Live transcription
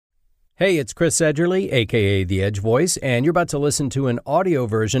Hey, it's Chris Edgerly, aka The Edgevoice, and you're about to listen to an audio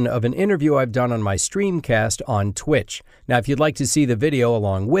version of an interview I've done on my Streamcast on Twitch. Now, if you'd like to see the video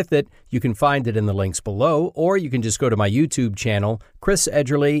along with it, you can find it in the links below, or you can just go to my YouTube channel, Chris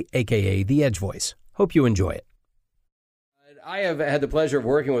Edgerly, aka The Edgevoice. Hope you enjoy it. I have had the pleasure of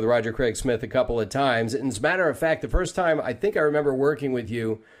working with Roger Craig Smith a couple of times, and as a matter of fact, the first time I think I remember working with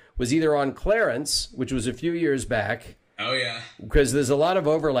you was either on Clarence, which was a few years back. Oh, yeah. Because there's a lot of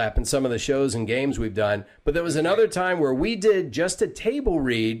overlap in some of the shows and games we've done. But there was another time where we did just a table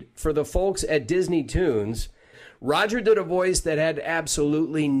read for the folks at Disney Toons. Roger did a voice that had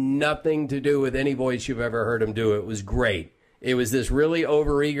absolutely nothing to do with any voice you've ever heard him do. It was great. It was this really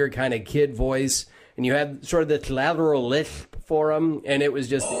overeager kind of kid voice. And you had sort of this lateral lisp for him. And it was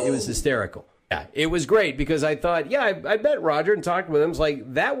just, It was hysterical. Yeah, it was great because I thought, yeah, I met Roger and talked with him. It's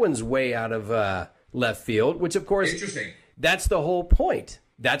like, that one's way out of left field, which of course, interesting. That's the whole point.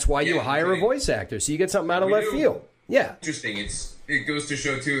 That's why you hire a voice actor, so you get something out of left field. Yeah, interesting. It goes to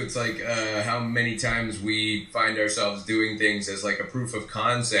show too. It's like how many times we find ourselves doing things as like a proof of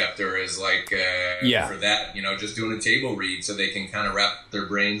concept, or as like for that, just doing a table read so they can kind of wrap their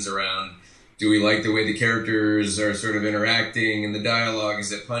brains around. Do we like the way the characters are sort of interacting and the dialogue?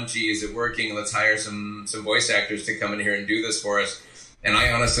 Is it punchy? Is it working? Let's hire some voice actors to come in here and do this for us. And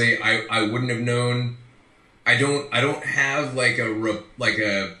I honestly, I wouldn't have known. I don't have like a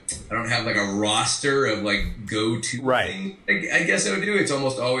roster of like go-to thing. I guess I would do. It's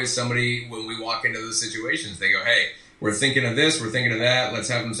almost always somebody when we walk into those situations. They go, "Hey, we're thinking of this. We're thinking of that. Let's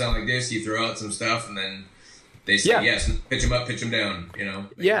have them sound like this." You throw out some stuff, and then they say yes. Pitch them up, pitch them down.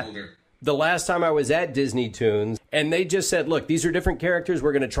 Older. The last time I was at Disney Toons, and they just said, look, these are different characters.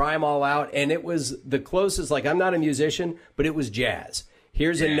 We're going to try them all out. And it was the closest, like, I'm not a musician, but it was jazz.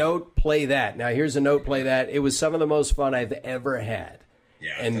 Here's a note, play that. Now, here's a note, play that. It was some of the most fun I've ever had.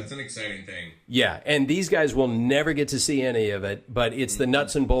 Yeah, and that's an exciting thing. Yeah, and these guys will never get to see any of it, but it's the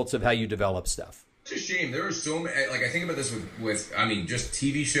nuts and bolts of how you develop stuff. It's a shame. There are so many, like, I think about this with just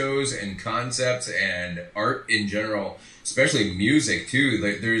TV shows and concepts and art in general, especially music too.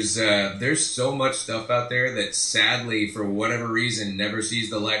 Like, there's so much stuff out there that sadly, for whatever reason, never sees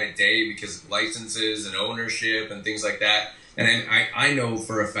the light of day because of licenses and ownership and things like that. And I know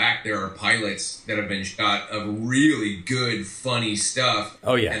for a fact there are pilots that have been shot of really good, funny stuff.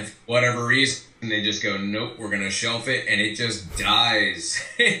 Oh, yeah. And for whatever reason, they just go, nope, we're going to shelf it. And it just dies.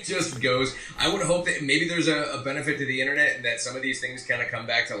 It just goes. I would hope that maybe there's a benefit to the internet and that some of these things kind of come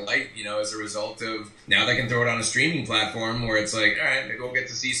back to light, as a result of now they can throw it on a streaming platform where it's like, all right, maybe we'll get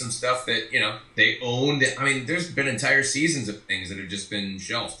to see some stuff that, they owned. I mean, there's been entire seasons of things that have just been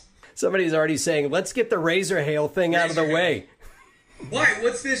shelved. Somebody's already saying, let's get the razor hail thing out of the way. Why?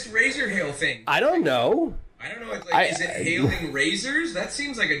 What's this razor hail thing? I don't know. Is it hailing razors? That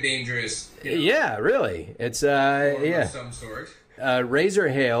seems like a dangerous... Yeah, really. It's, of some sort. Razor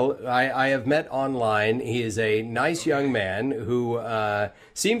Hail, I have met online. He is a nice young man who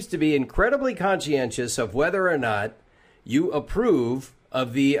seems to be incredibly conscientious of whether or not you approve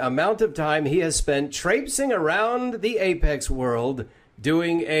of the amount of time he has spent traipsing around the Apex world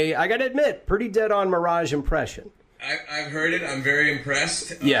doing I gotta admit, pretty dead-on Mirage impression. I've heard it. I'm very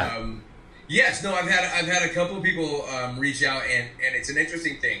impressed. Yeah. Yes. No. I've had a couple of people reach out, and it's an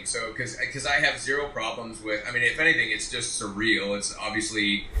interesting thing. So because I have zero problems with. I mean, if anything, it's just surreal. It's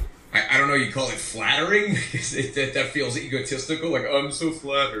obviously. I don't know. You call it flattering because that feels egotistical. Like, oh, I'm so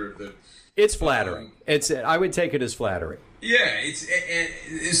flattered. It's flattering. I would take it as flattering. Yeah.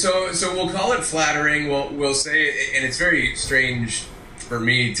 So we'll call it flattering. We'll say, and it's very strange for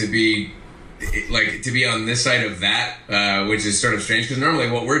me to be on this side of that, which is sort of strange because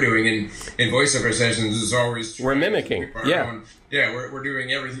normally what we're doing in voiceover sessions is always we're mimicking. We're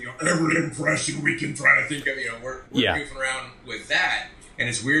doing everything, every impression we can try to think of. We're goofing around with that, and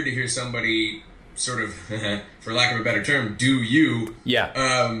it's weird to hear somebody sort of, for lack of a better term, do you? Yeah.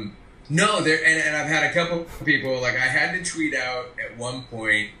 No, and I've had a couple of people, like I had to tweet out at one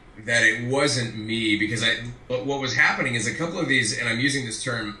point that it wasn't me because what was happening is a couple of these, and I'm using this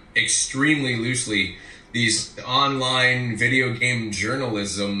term extremely loosely, these online video game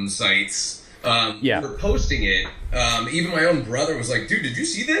journalism sites were posting it. Even my own brother was like, dude, did you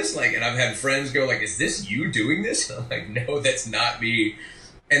see this? Like, and I've had friends go like, is this you doing this? And I'm like, no, that's not me.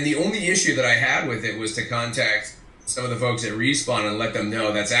 And the only issue that I had with it was to contact some of the folks at Respawn and let them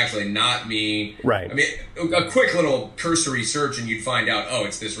know that's actually not me. Right. I mean, a quick little cursory search and you'd find out, oh,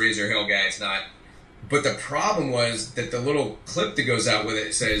 it's this Razor Hill guy. It's not. But the problem was that the little clip that goes out with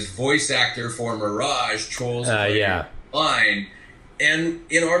it says voice actor for Mirage trolls line. And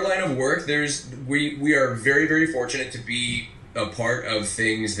in our line of work, we are very, very fortunate to be a part of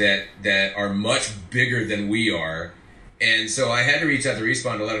things that are much bigger than we are. And so I had to reach out to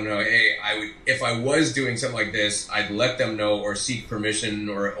Respawn to let them know, hey, if I was doing something like this, I'd let them know or seek permission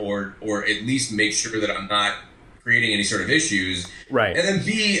or at least make sure that I'm not creating any sort of issues. Right. And then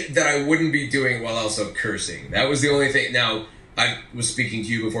B, that I wouldn't be doing while also cursing. That was the only thing. Now, I was speaking to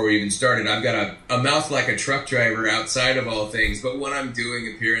you before we even started. I've got a mouth like a truck driver outside of all things, but when I'm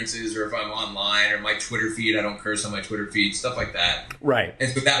doing appearances or if I'm online or my Twitter feed, I don't curse on my Twitter feed, stuff like that. Right.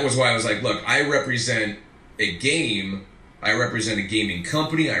 And so that was why I was like, look, I represent a game, I represent a gaming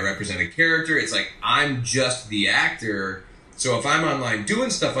company, I represent a character. It's like I'm just the actor. So if I'm online doing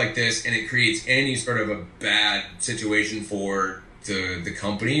stuff like this and it creates any sort of a bad situation for the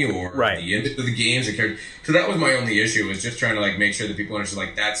company or the image of the games or characters. So that was my only issue, was just trying to like make sure that people understood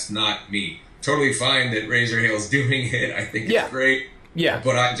like that's not me. Totally fine that Razor Hale's doing it. I think it's great. Yeah.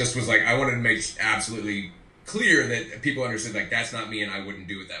 But I just was like, I wanted to make absolutely clear that people understood like that's not me and I wouldn't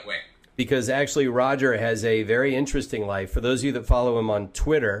do it that way. Because actually Roger has a very interesting life. For those of you that follow him on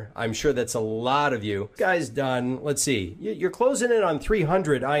Twitter, I'm sure that's a lot of you. This guy's done, let's see, you're closing in on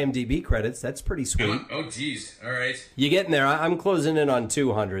 300 IMDb credits. That's pretty sweet. Oh, geez. All right. You're getting there. I'm closing in on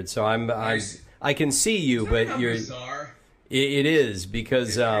 200, so I can see you, but you're... Bizarre? It is,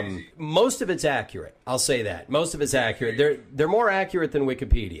 because most of it's accurate. I'll say that. Most of it's accurate. They're more accurate than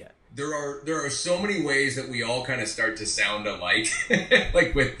Wikipedia. There are so many ways that we all kind of start to sound alike,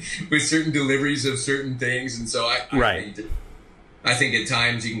 like with certain deliveries of certain things, and so I think at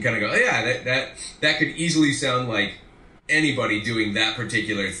times you can kind of go, oh, yeah, that could easily sound like anybody doing that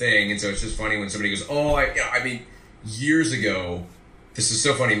particular thing, and so it's just funny when somebody goes, oh, I mean, years ago, this is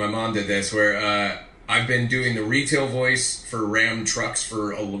so funny. My mom did this where I've been doing the retail voice for Ram trucks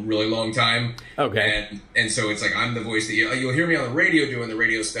for a really long time. Okay. And so it's like I'm the voice that you'll hear me on the radio doing the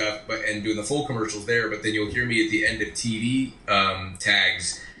radio stuff, and doing the full commercials there. But then you'll hear me at the end of TV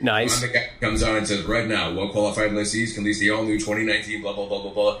tags. Nice. I'm the guy who comes on and says, right now, well-qualified lessees can lease the all-new 2019 blah blah blah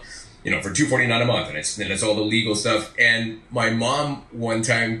blah blah. For $249 a month, and it's all the legal stuff. And my mom one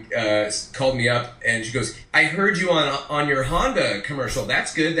time called me up and she goes, "I heard you on your Honda commercial.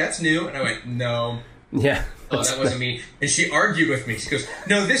 That's good. That's new." And I went, "No." Yeah. Oh, that wasn't me. And she argued with me. She goes,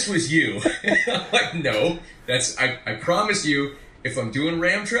 "No, this was you." I'm like, "No, I promise you, if I'm doing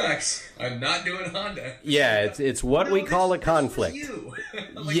Ram trucks, I'm not doing Honda." Yeah, it's what we call a conflict. You.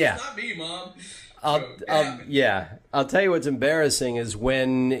 I'm like, yeah. It's not me, Mom. I'll tell you what's embarrassing is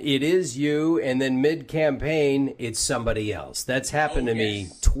when it is you and then mid-campaign, it's somebody else. That's happened to me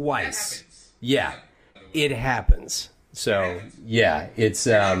twice. Yeah, it happens. So, yeah, it's...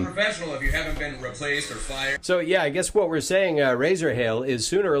 not professional if you haven't been replaced or fired. So, yeah, I guess what we're saying, Razor Hale, is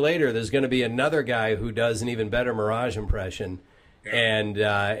sooner or later there's going to be another guy who does an even better Mirage impression.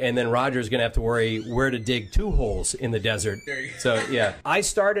 Yeah. And then Roger's going to have to worry where to dig 2 holes in the desert. So, yeah. I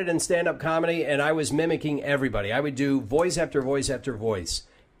started in stand-up comedy, and I was mimicking everybody. I would do voice after voice after voice.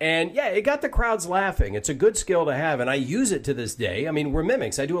 And, yeah, it got the crowds laughing. It's a good skill to have, and I use it to this day. I mean, we're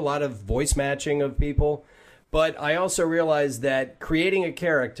mimics. I do a lot of voice matching of people. But I also realized that creating a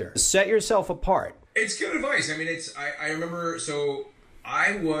character, set yourself apart. It's good advice. I mean, I remember, so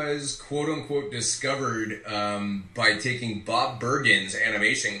I was quote-unquote discovered by taking Bob Bergen's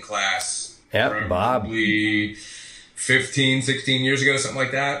animation class. Yeah, probably 15, 16 years ago, something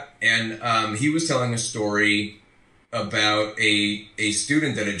like that. And he was telling a story about a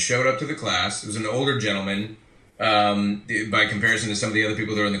student that had showed up to the class. It was an older gentleman by comparison to some of the other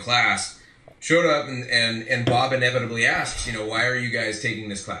people that were in the class. Showed up and Bob inevitably asks, why are you guys taking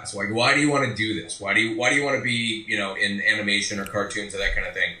this class? Like, why do you want to do this? Why do you want to be, in animation or cartoons or that kind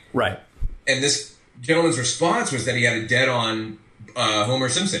of thing? Right. And this gentleman's response was that he had a dead-on Homer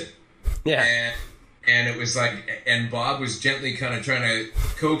Simpson. Yeah. And it was like, and Bob was gently kind of trying to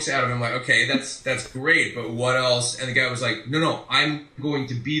coax out of him, like, okay, that's great, but what else? And the guy was like, no, I'm going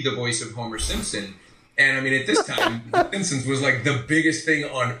to be the voice of Homer Simpson. And I mean, at this time, The Simpsons was like the biggest thing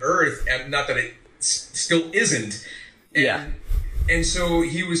on earth, and not that it still isn't. And so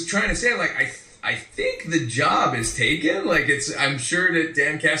he was trying to say, like, I think the job is taken. Like, I'm sure that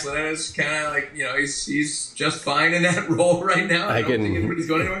Dan Castellaneta's kind of like, he's just fine in that role right now. I don't think anybody's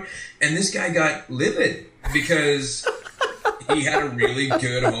going anywhere. And this guy got livid because he had a really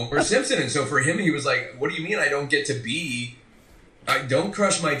good Homer Simpson. And so for him, he was like, what do you mean I don't get to be... don't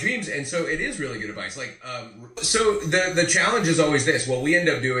crush my dreams. And so it is really good advice. Like, so the challenge is always this. Well, we end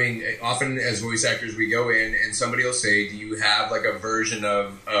up doing, often as voice actors, we go in and somebody will say, do you have like a version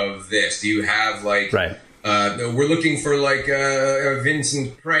of this? Do you have like, we're looking for like a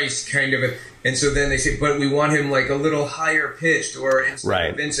Vincent Price kind of and so then they say, but we want him like a little higher pitched, or instead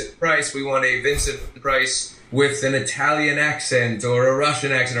of Vincent Price, we want a Vincent Price with an Italian accent or a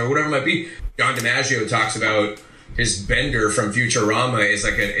Russian accent or whatever it might be. John DiMaggio talks about his Bender from Futurama is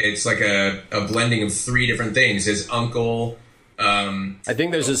like a blending of 3 different things. His uncle. I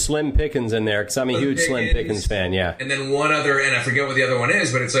think there's a Slim Pickens in there because I'm a huge Slim Pickens fan. Yeah, and then one other, and I forget what the other one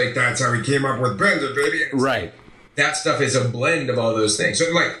is, but it's like that's how he came up with Bender, baby. Right. Like, that stuff is a blend of all those things.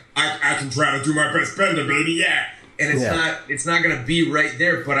 So like I can try to do my best Bender, baby. Yeah. And it's not going to be right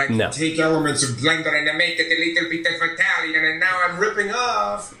there, but I can take elements of Blender and make it a little bit of Italian, and now I'm ripping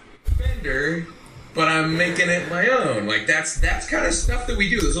off Bender, but I'm making it my own. Like that's kind of stuff that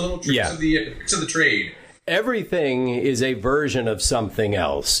we do. Those little tricks of the trade. Everything is a version of something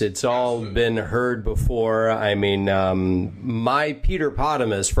else. It's all been heard before. I mean, my Peter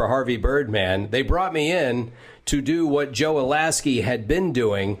Potamus for Harvey Birdman, they brought me in to do what Joe Alasky had been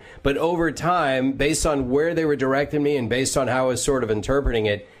doing, but over time, based on where they were directing me and based on how I was sort of interpreting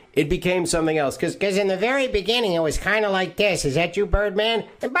it, it became something else. Because in the very beginning, it was kind of like this. Is that you, Birdman?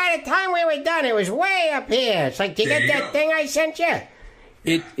 And by the time we were done, it was way up here. It's like, do you get that thing I sent you?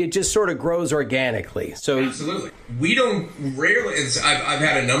 It just sort of grows organically. So absolutely, we don't rarely. I've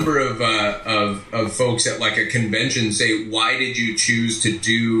had a number of folks at like a convention say, "Why did you choose to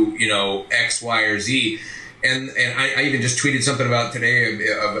do X, Y, or Z?" And I even just tweeted something about today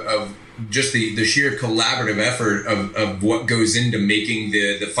of just the sheer collaborative effort of what goes into making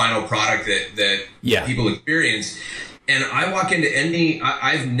the final product that people experience. And I walk into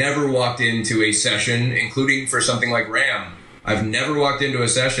I've never walked into a session, including for something like RAM. I've never walked into a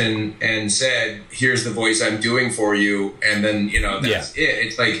session and said, here's the voice I'm doing for you. And then, that's it.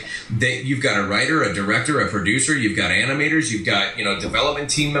 It's like you've got a writer, a director, a producer, you've got animators, you've got,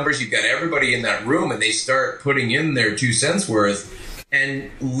 development team members, you've got everybody in that room, and they start putting in their 2 cents worth. And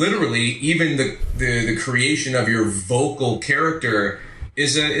literally, even the creation of your vocal character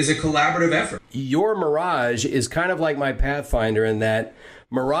is a collaborative effort. Your Mirage is kind of like my Pathfinder in that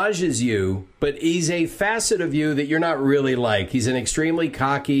Mirage is you, but he's a facet of you that you're not really like. He's an extremely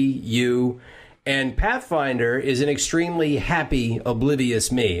cocky you, and Pathfinder is an extremely happy,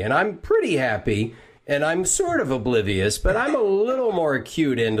 oblivious me. And I'm pretty happy, and I'm sort of oblivious, but I'm a little more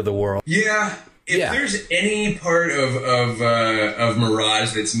acute into the world. Yeah. If there's any part of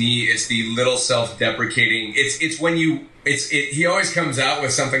Mirage that's me, it's the little self-deprecating. It's when he always comes out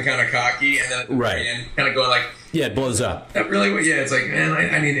with something kind of cocky, and then at the very end, kind of going like, yeah, it blows up. That really, it's like, man,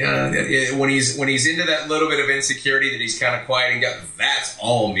 I need when he's into that little bit of insecurity that he's kind of quieting down. That's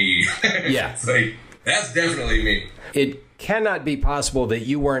all me. Yeah, it's like that's definitely me. It cannot be possible that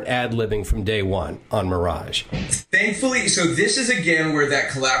you weren't ad-libbing from day one on Mirage. Thankfully, so this is again where that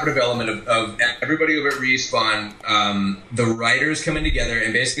collaborative element of everybody over at Respawn, the writers coming together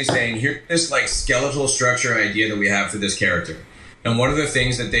and basically saying, here's this like skeletal structure idea that we have for this character. And one of the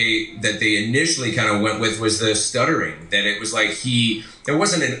things that they initially kind of went with was the stuttering. That it was like there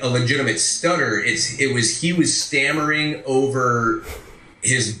wasn't a legitimate stutter. He was stammering over.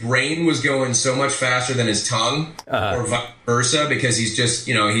 His brain was going so much faster than his tongue, or vice versa, because he's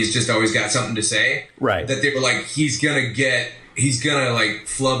just always got something to say. Right. That they were like, he's gonna like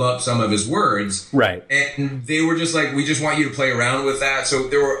flub up some of his words. Right. And they were just like, we just want you to play around with that. So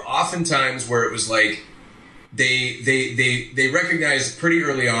there were often times where it was like, they recognized pretty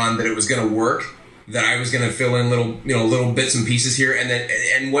early on that it was going to work, that I was going to fill in little bits and pieces here,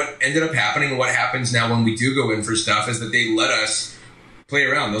 and what ended up happening, and what happens now when we do go in for stuff, is that they let us play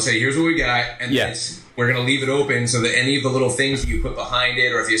around. They'll say, here's what we got, and we're going to leave it open so that any of the little things that you put behind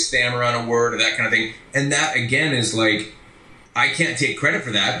it, or if you stammer on a word or that kind of thing, and that again is like, I can't take credit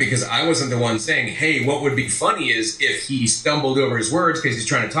for that because I wasn't the one saying, hey, what would be funny is if he stumbled over his words because he's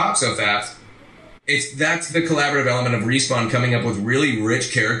trying to talk so fast. That's the collaborative element of Respawn coming up with really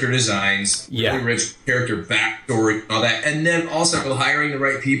rich character designs, really rich character backstory, all that, and then also hiring the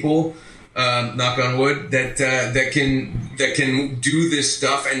right people, knock on wood, that can do this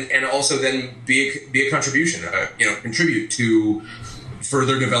stuff and also then be a contribution, contribute to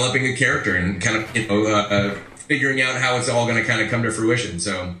further developing a character and kind of figuring out how it's all going to kind of come to fruition.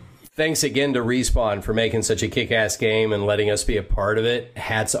 So. Thanks again to Respawn for making such a kick-ass game and letting us be a part of it.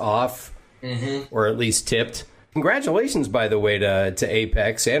 Hats off. Mm-hmm. Or at least tipped. Congratulations, by the way, to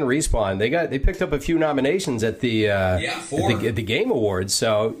Apex and Respawn. They picked up a few nominations at the Game Awards.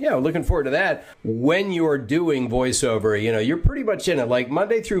 So looking forward to that. When you're doing voiceover, you're pretty much in it. Like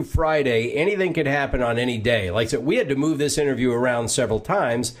Monday through Friday, anything could happen on any day. Like I said, we had to move this interview around several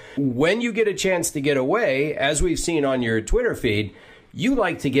times. When you get a chance to get away, as we've seen on your Twitter feed, you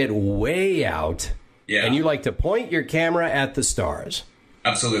like to get way out, and you like to point your camera at the stars.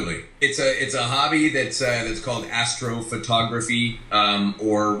 Absolutely. It's a hobby that's called astrophotography,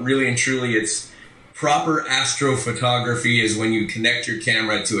 or really and truly it's proper astrophotography is when you connect your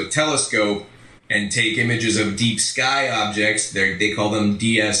camera to a telescope and take images of deep sky objects. They call them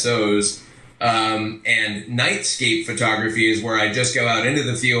DSOs. And nightscape photography is where I just go out into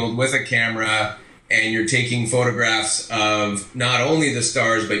the field with a camera and you're taking photographs of not only the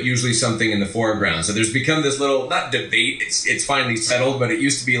stars, but usually something in the foreground. So there's become this little, not debate, it's finally settled, but it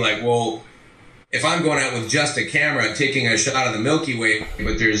used to be like, well, if I'm going out with just a camera taking a shot of the Milky Way,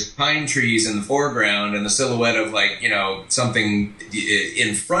 but there's pine trees in the foreground and the silhouette of like, something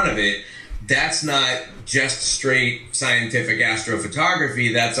in front of it, that's not just straight scientific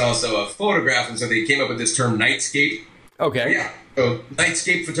astrophotography, that's also a photograph. And so they came up with this term nightscape. Okay. Yeah. So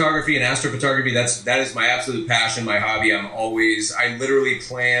nightscape photography and astrophotography, that is my absolute passion, my hobby. I literally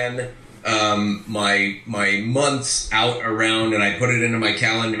plan my months out around, and I put it into my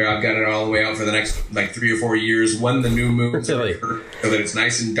calendar. I've got it all the way out for the next like 3 or 4 years when the new moons really? are, so that it's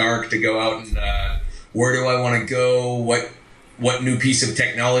nice and dark to go out and where do I want to go? What new piece of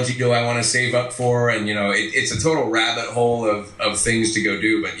technology do I want to save up for? And it's a total rabbit hole of things to go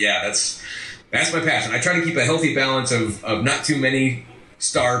do. But yeah, that's my passion. I try to keep a healthy balance of not too many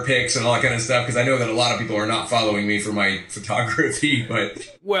star pics and all that kind of stuff, because I know that a lot of people are not following me for my photography, but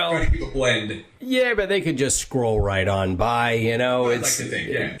try to keep a blend. Yeah, but they could just scroll right on by, I'd like to think,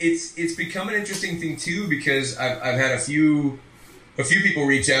 yeah. It's become an interesting thing too, because I've had a few people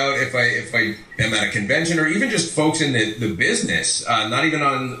reach out if I am at a convention, or even just folks in the business, not even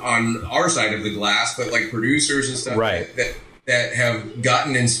on our side of the glass, but like producers and stuff, right, that have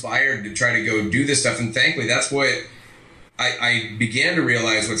gotten inspired to try to go do this stuff. And thankfully, that's what I began to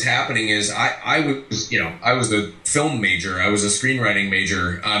realize what's happening is I was a film major. I was a screenwriting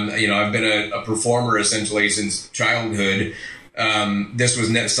major. I've been a performer essentially since childhood.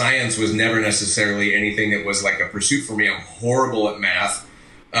 Science was never necessarily anything that was like a pursuit for me. I'm horrible at math.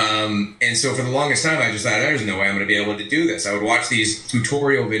 And so for the longest time, I just thought, there's no way I'm going to be able to do this. I would watch these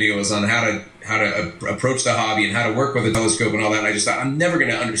tutorial videos on how to approach the hobby and how to work with a telescope and all that. And I just thought, I'm never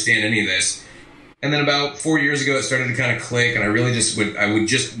going to understand any of this. And then about 4 years ago, it started to kind of click, and I really I would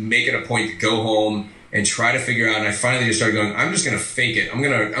just make it a point to go home and try to figure out. And I finally just started going, I'm just going to fake it. I'm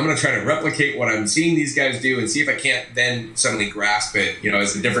going to try to replicate what I'm seeing these guys do and see if I can't then suddenly grasp it,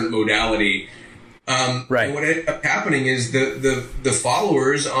 as a different modality. Right. And what ended up happening is the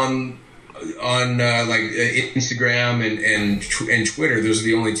followers on Instagram and Twitter, those are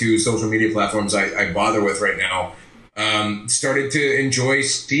the only two social media platforms I bother with right now, started to enjoy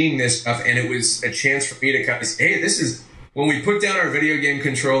seeing this stuff. And it was a chance for me to kind of say, hey, this is when we put down our video game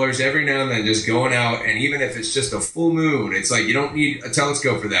controllers every now and then, just going out, and even if it's just a full moon, it's like you don't need a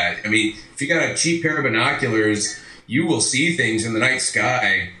telescope for that. I mean, if you got a cheap pair of binoculars, you will see things in the night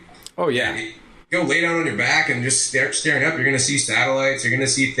sky. Oh, yeah. Go lay down on your back and just start staring up. You're going to see satellites. You're going to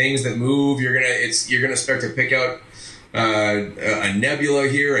see things that move. You're going to start to pick out a nebula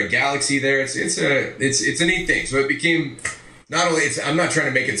here, a galaxy there. It's a neat thing. So it became not only I'm not trying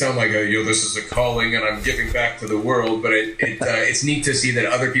to make it sound like this is a calling and I'm giving back to the world, but it's neat to see that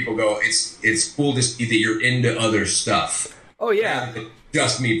other people go. It's cool to see that you're into other stuff. Oh yeah,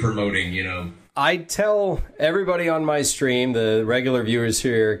 just me promoting, I tell everybody on my stream, the regular viewers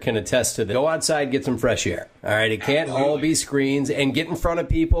here can attest to that. Go outside, get some fresh air. All right, it can't all be screens, and get in front of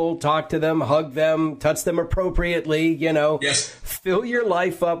people, talk to them, hug them, touch them appropriately, Yes. Fill your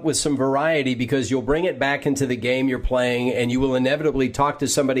life up with some variety, because you'll bring it back into the game you're playing, and you will inevitably talk to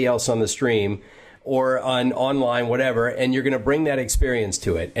somebody else on the stream or on online, whatever, and you're going to bring that experience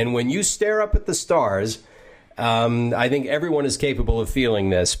to it. And when you stare up at the stars, I think everyone is capable of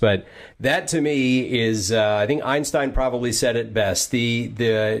feeling this, but that to me is, I think Einstein probably said it best.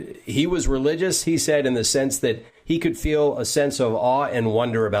 He was religious, he said, in the sense that he could feel a sense of awe and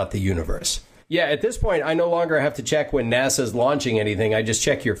wonder about the universe. Yeah, at this point, I no longer have to check when NASA's launching anything. I just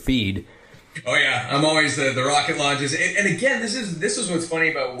check your feed. Oh yeah, I'm always the rocket launches, and again, this is what's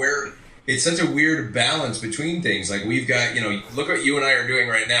funny about where. It's such a weird balance between things. Like we've got, look what you and I are doing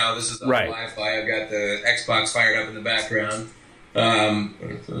right now. This is on Wi-Fi. I've got the Xbox fired up in the background.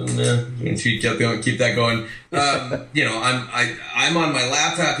 Keep that going. I'm on my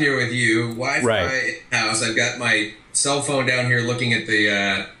laptop here with you. Wi-Fi house. I've got my cell phone down here looking at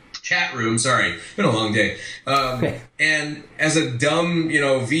the chat room. Sorry, it's been a long day. And as a dumb,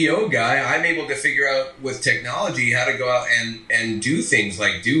 VO guy, I'm able to figure out with technology how to go out and do things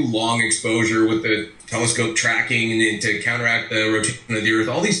like do long exposure with the telescope tracking and to counteract the rotation of the Earth.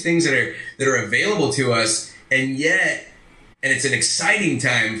 All these things that are available to us, and it's an exciting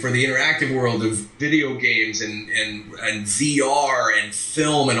time for the interactive world of video games and VR and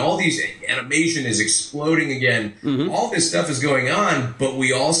film, and all these animation is exploding again. Mm-hmm. All this stuff is going on, but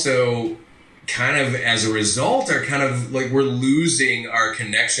we also kind of, as a result, are kind of like we're losing our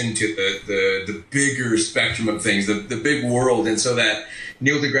connection to the bigger spectrum of things, the big world. And so that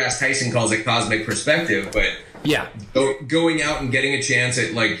Neil deGrasse Tyson calls it cosmic perspective. But yeah, going out and getting a chance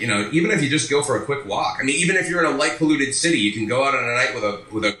at, like, you know, even if you just go for a quick walk. I mean, even if you're in a light polluted city, you can go out on a night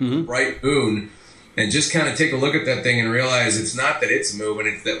with a bright moon and just kind of take a look at that thing and realize it's not that it's moving,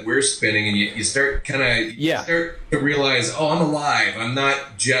 it's that we're spinning. And you start kind of start to realize, oh, I'm alive. I'm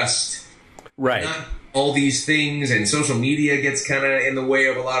not just not all these things. And social media gets kind of in the way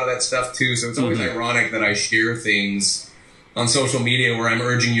of a lot of that stuff too. So it's always ironic that I share things on social media where I'm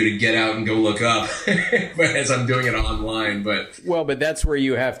urging you to get out and go look up as I'm doing it online. But that's where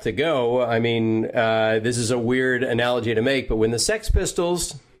you have to go. I mean, this is a weird analogy to make, but when the Sex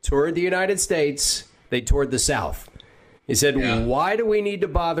Pistols toured the United States, they toured the South. He said, why do we need to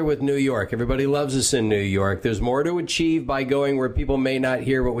bother with New York? Everybody loves us in New York. There's more to achieve by going where people may not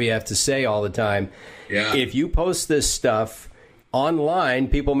hear what we have to say all the time. Yeah. If you post this stuff online,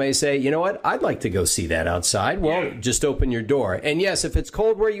 people may say, you know what, I'd like to go see that outside. Well, just open your door. And yes, if it's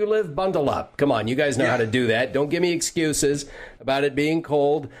cold where you live, bundle up. Come on, you guys know how to do that. Don't give me excuses about it being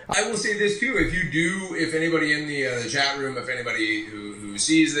cold. I will say this too, if anybody in the chat room, if anybody who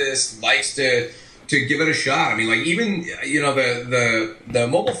sees this likes to give it a shot. I mean, like, even, you know, the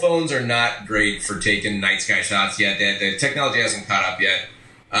mobile phones are not great for taking night sky shots yet. The technology hasn't caught up yet.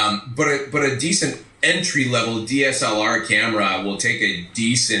 But a decent entry-level DSLR camera will take a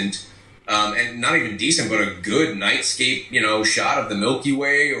decent, and not even decent, but a good nightscape, you know, shot of the Milky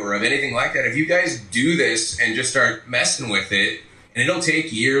Way or of anything like that. If you guys do this and just start messing with it, and it'll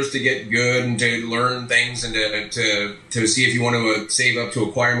take years to get good and to learn things and to see if you want to save up to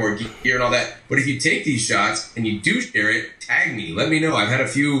acquire more gear and all that. But if you take these shots and you do share it, tag me. Let me know. I've had a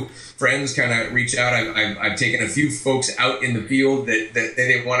few friends kind of reach out. I've taken a few folks out in the field that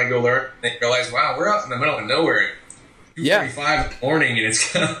they want to go learn. They realize, wow, we're out in the middle of nowhere at 2:45 in the morning, and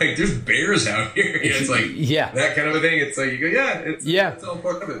it's kind of like there's bears out here. You know, it's like that kind of a thing. It's like you go, it's all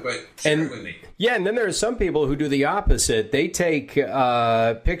part of it, but share it with me. Yeah, and then there are some people who do the opposite. They take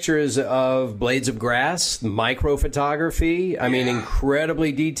pictures of blades of grass, micro photography. I mean,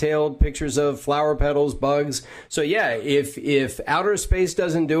 incredibly detailed pictures of flower petals, bugs. So if outer space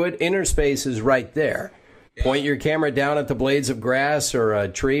doesn't do it, inner space is right there. Point your camera down at the blades of grass or a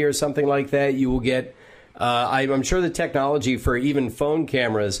tree or something like that. You will get. I'm sure the technology for even phone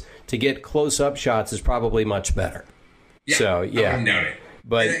cameras to get close-up shots is probably much better. Yeah, so I wouldn't doubt it.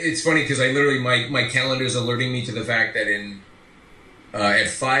 But it's funny because I literally my calendar is alerting me to the fact that at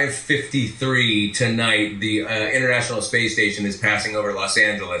 5:53 tonight the International Space Station is passing over Los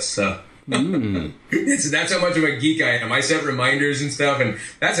Angeles. So that's how much of a geek I am. I set reminders and stuff, and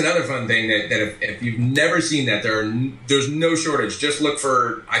that's another fun thing that if you've never seen that, there's no shortage. Just look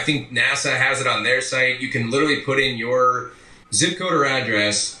for, I think NASA has it on their site. You can literally put in your zip code or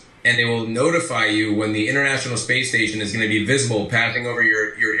address, and they will notify you when the International Space Station is going to be visible passing over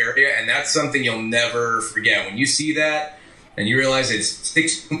your area, and that's something you'll never forget. When you see that and you realize it's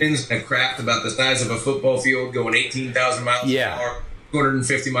 6 humans in a craft about the size of a football field going 18,000 miles an hour,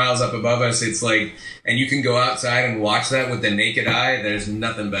 250 miles up above us, it's like, and you can go outside and watch that with the naked eye, there's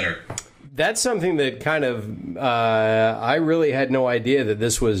nothing better. That's something that kind of, I really had no idea that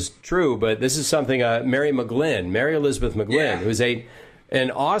this was true, but this is something Mary Elizabeth McGlynn, who's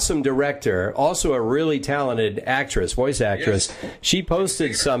an awesome director, also a really talented voice actress. She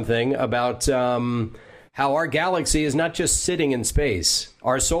posted something about how our galaxy is not just sitting in space.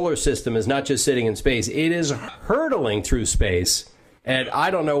 Our solar system is not just sitting in space. It is hurtling through space at I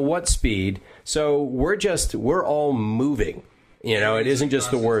don't know what speed. So we're all moving. You know, it isn't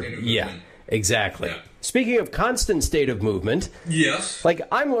just the word. Yeah, exactly. Yeah. Speaking of constant state of movement, like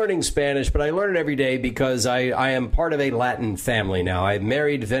I'm learning Spanish, but I learn it every day because I am part of a Latin family now. I'm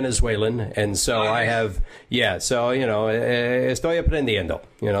married Venezuelan, and so I have, so, you know, estoy aprendiendo.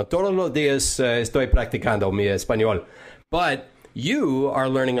 You know, todos los días estoy practicando mi español. But you are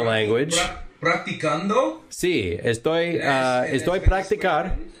learning a language. ¿Practicando? Sí, estoy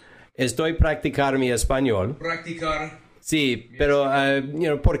practicar mi español. Practicar. Sí, pero,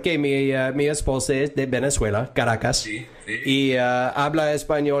 porque mi esposa es de Venezuela, Caracas, y habla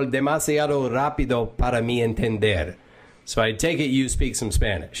español demasiado rápido para mi entender. So I take it you speak some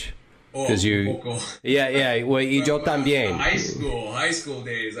Spanish. Because poco. Well, y yo también. High school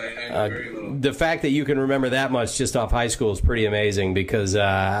days, I very little. The fact that you can remember that much just off high school is pretty amazing because,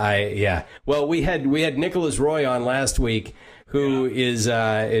 Well, we had Nicholas Roy on last week, who is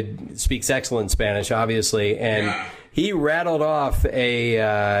speaks excellent Spanish, obviously, and he rattled off basically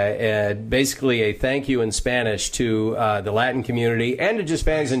a thank you in Spanish to the Latin community and to just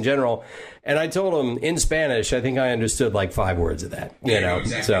fans in general. And I told him in Spanish, I think I understood like 5 words of that. You know,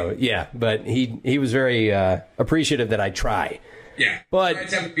 exactly. So yeah, but he was very appreciative that I try. Yeah, but I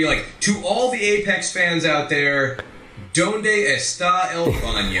have to be like, to all the Apex fans out there, ¿Dónde está el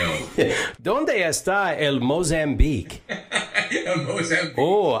baño? ¿Dónde está el Mozambique? El Mozambique.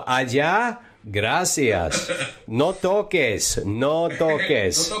 Oh, allá. Gracias. No toques. No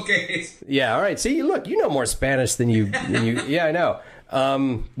toques. No toques. Yeah, all right. See, look, you know more Spanish than you. Yeah, I know.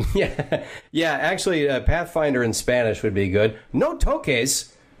 Yeah. Actually, Pathfinder in Spanish would be good. No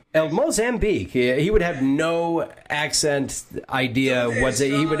toques. El Mozambique. He would have no accent idea.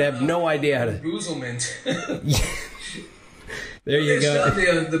 He would have no idea how to. Bamboozlement. There you go.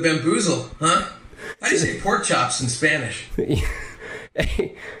 The bamboozle, huh? How do you say pork chops in Spanish?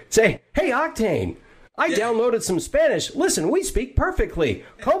 Say, hey, Octane, I downloaded some Spanish. Listen, we speak perfectly.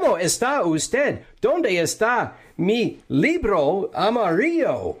 ¿Cómo está usted? ¿Dónde está mi libro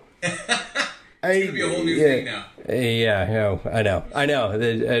amarillo? It's going to be a whole new thing now. Yeah, I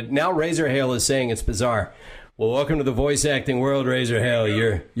know. Now Razor Hale is saying it's bizarre. Well, welcome to the voice acting world, Razor Hale.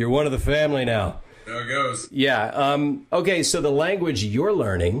 You're one of the family now. There it goes. Yeah. Okay, so the language you're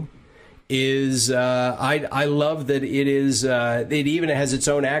learning is I love that it is it even has its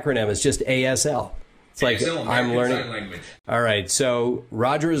own acronym. It's just ASL. It's like ASL, I'm learning Sign Language. All right, so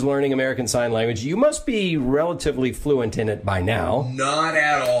Roger is learning American Sign Language. You must be relatively fluent in it by now. Not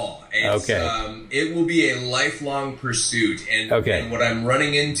at all. Okay. It will be a lifelong pursuit. And what I'm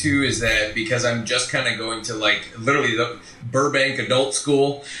running into is that because I'm just kind of going to like literally the Burbank Adult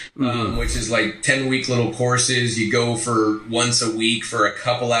School, which is like 10-week little courses. You go for once a week for a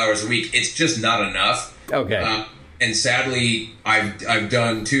couple hours a week. It's just not enough. Okay. And sadly, I've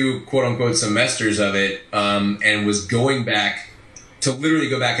done 2 quote unquote semesters of it, and was going back to literally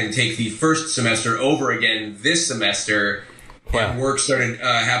go back and take the first semester over again this semester. Wow. And work started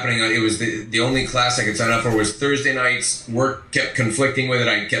happening. It was the only class I could sign up for was Thursday nights. Work kept conflicting with it.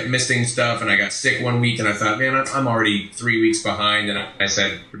 I kept missing stuff, and I got sick one week. And I thought, man, I'm already 3 weeks behind. And I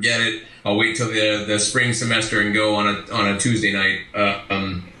said, forget it. I'll wait till the spring semester and go on a Tuesday night.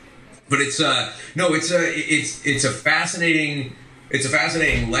 But it's a fascinating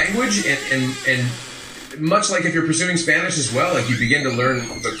language, and much like if you're pursuing Spanish as well, like you begin to learn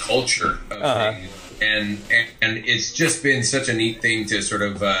the culture of things. And it's just been such a neat thing to sort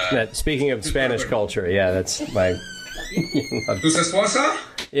of. Speaking of Spanish culture, yeah, that's my. ¿Tu esposa?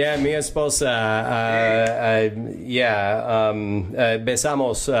 Yeah, mi esposa.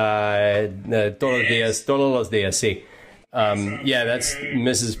 Besamos todos los días, sí. Yeah, that's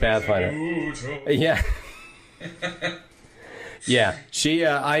Mrs. Pathfinder. Yeah. Yeah, she.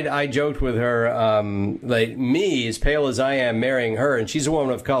 I joked with her, like me, as pale as I am, marrying her, and she's a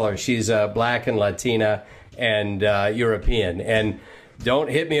woman of color. She's black and Latina and European. And don't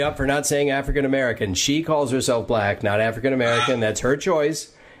hit me up for not saying African American. She calls herself black, not African American. That's her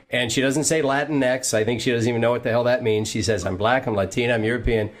choice. And she doesn't say Latinx. I think she doesn't even know what the hell that means. She says, I'm black, I'm Latina, I'm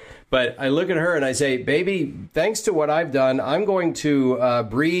European. But I look at her and I say, baby, thanks to what I've done, I'm going to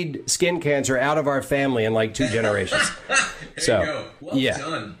breed skin cancer out of our family in like 2 generations. There you go. Well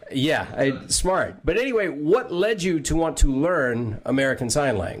done. Yeah, smart. But anyway, what led you to want to learn American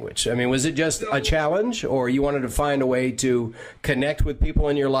Sign Language? I mean, was it just a challenge, or you wanted to find a way to connect with people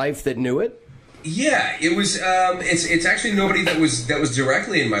in your life that knew it? Yeah, it was. It's actually nobody that was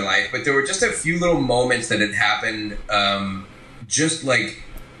directly in my life, but there were just a few little moments that had happened, just like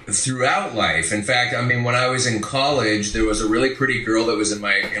throughout life. In fact, I mean, when I was in college, there was a really pretty girl that was in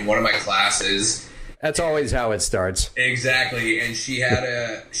one of my classes. That's always how it starts. Exactly, and she had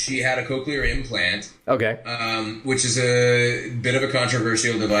a cochlear implant. Okay. Which is a bit of a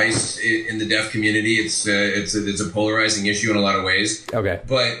controversial device in the deaf community. It's a polarizing issue in a lot of ways. Okay.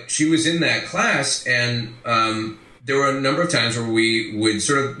 But she was in that class, and there were a number of times where we would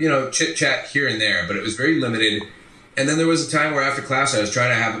sort of chit chat here and there, but it was very limited. And then there was a time where after class I was trying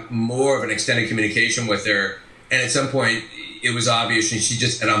to have more of an extended communication with her, and at some point it was obvious, and she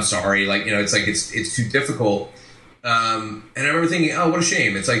just said, "I'm sorry," it's too difficult. And I remember thinking, "Oh, what a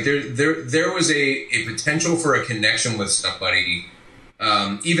shame!" It's like there was a potential for a connection with somebody,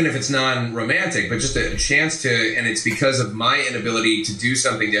 even if it's non-romantic, but just a chance to. And it's because of my inability to do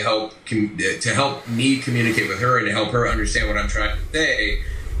something to help me communicate with her and to help her understand what I'm trying to say.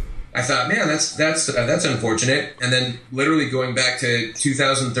 I thought, man, that's unfortunate. And then literally going back to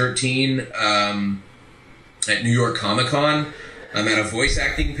 2013 at New York Comic Con, I'm at a voice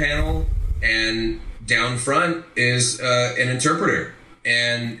acting panel, and down front is an interpreter,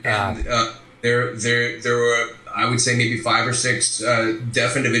 and there were I would say maybe 5 or 6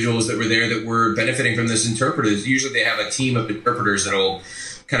 deaf individuals that were there that were benefiting from this interpreters. Usually they have a team of interpreters that'll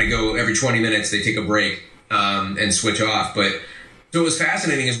kind of go every 20 minutes. They take a break and switch off. But so it was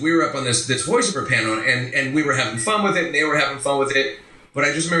fascinating as we were up on this voiceover panel, and we were having fun with it, and they were having fun with it. But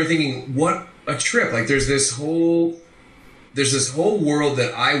I just remember thinking, what a trip! Like there's this whole world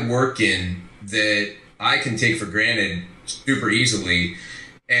that I work in that I can take for granted super easily.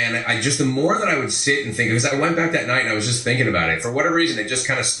 And I just, the more that I would sit and think, because I went back that night and I was just thinking about it, for whatever reason, it just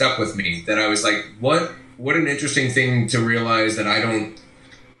kind of stuck with me, that I was like, what an interesting thing to realize that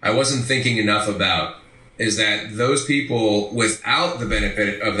I wasn't thinking enough about, is that those people, without the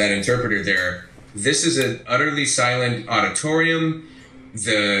benefit of that interpreter there, this is an utterly silent auditorium.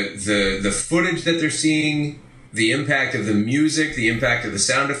 The footage that they're seeing, the impact of the music, the impact of the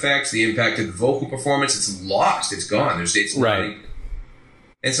sound effects, the impact of the vocal performance, it's lost. It's gone. It's right.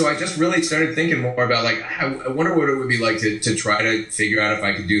 And so I just really started thinking more about, like, I wonder what it would be like to try to figure out if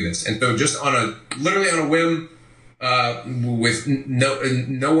I could do this. And so just literally on a whim, with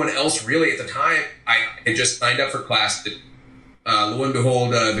no one else really at the time, I just signed up for class. Lo and behold,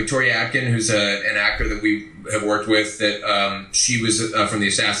 Victoria Atkin, who's an actor that we have worked with, that she was from the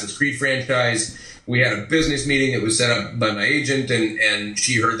Assassin's Creed franchise. We had a business meeting that was set up by my agent, and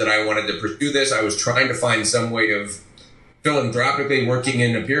she heard that I wanted to pursue this. I was trying to find some way of philanthropically working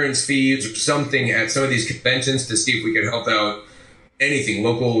in appearance fees or something at some of these conventions to see if we could help out anything,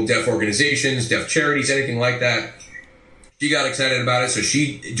 local deaf organizations, deaf charities, anything like that. She got excited about it, so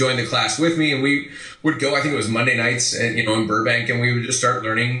she joined the class with me, and we would go, I think it was Monday nights, in Burbank, and we would just start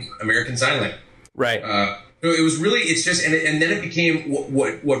learning American Sign Language. Right. So it was really, it's just, and then it became,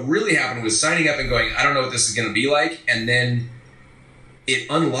 what really happened was signing up and going, I don't know what this is going to be like, and then it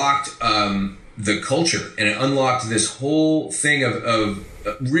unlocked the culture, and it unlocked this whole thing of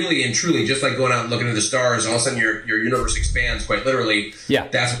really and truly, just like going out and looking at the stars, all of a sudden your universe expands quite literally. Yeah.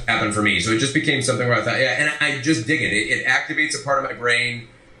 That's what happened for me. So it just became something where I thought, yeah, and I just dig it. It activates a part of my brain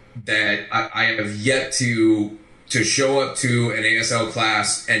that I have yet to show up to an ASL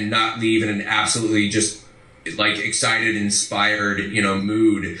class and not leave in an absolutely just like excited, inspired,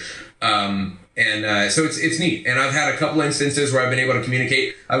 mood. So it's neat. And I've had a couple instances where I've been able to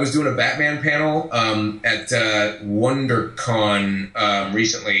communicate. I was doing a Batman panel at WonderCon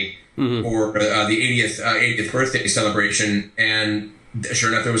recently for the 80th birthday celebration, and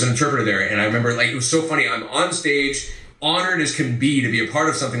sure enough, there was an interpreter there. And I remember, like, it was so funny. I'm on stage, honored as can be to be a part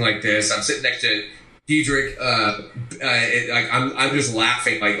of something like this. I'm sitting next to Diedrich. I'm just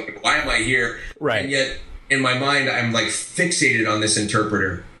laughing, like, why am I here? Right. And yet, in my mind, I'm like fixated on this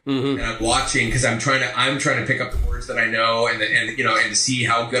interpreter. Mm-hmm. And I'm watching because I'm trying to pick up the words that I know and to see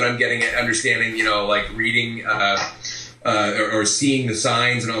how good I'm getting at understanding, like reading or seeing the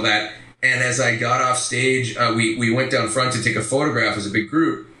signs and all that. And as I got off stage, we went down front to take a photograph as a big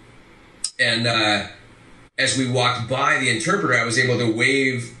group. And as we walked by the interpreter, I was able to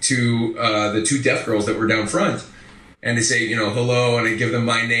wave to the 2 deaf girls that were down front. And they say, hello, and I give them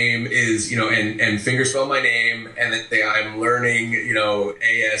my name is, and fingerspell my name, and then say I'm learning,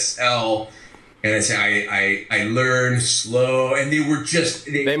 ASL, and I say I learn slow, and they were just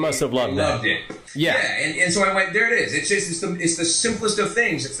they must have loved it. Yeah, and so I went, there it is. It's just it's the simplest of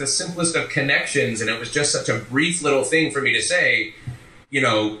things. It's the simplest of connections, and it was just such a brief little thing for me to say,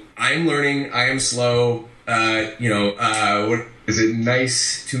 I'm learning, I am slow, what is it?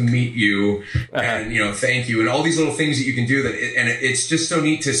 Nice to meet you, and thank you, and all these little things that you can do. It's just so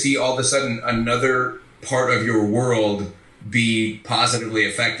neat to see all of a sudden another part of your world be positively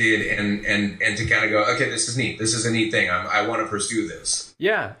affected, and to kind of go, okay, this is neat. This is a neat thing. I want to pursue this.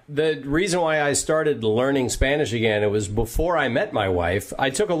 Yeah, the reason why I started learning Spanish again, it was before I met my wife. I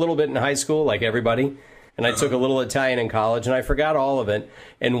took a little bit in high school, like everybody, and I took a little Italian in college, and I forgot all of it.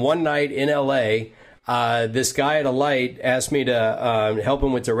 And one night in L.A., this guy at a light asked me to help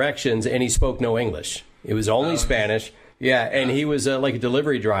him with directions, and he spoke no English. It was only Spanish. Yeah, and he was like a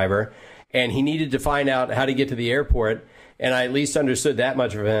delivery driver, and he needed to find out how to get to the airport, and I at least understood that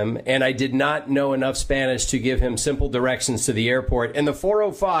much of him, and I did not know enough Spanish to give him simple directions to the airport. And the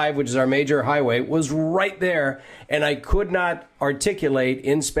 405, which is our major highway, was right there, and I could not articulate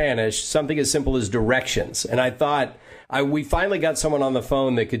in Spanish something as simple as directions. And I thought, we finally got someone on the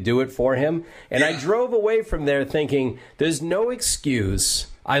phone that could do it for him. And I drove away from there thinking, there's no excuse.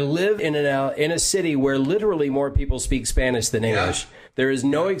 I live in a city where literally more people speak Spanish than English. There is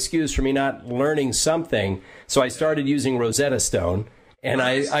no excuse for me not learning something. So I started using Rosetta Stone. And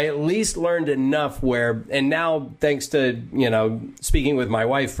I at least learned enough and now, thanks to, speaking with my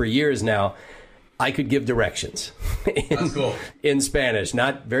wife for years now, I could give directions That's cool. in Spanish.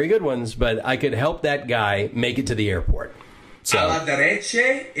 Not very good ones, but I could help that guy make it to the airport. So, a la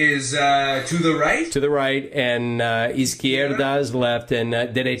derecha is to the right? To the right, and izquierda is left, and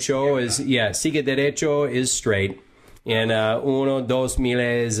derecho is, sigue derecho is straight. And uno, dos, mil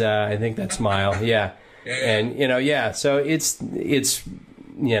is, I think that's mile, yeah. And, so it's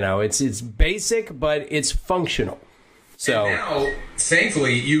basic, but it's functional. So and now,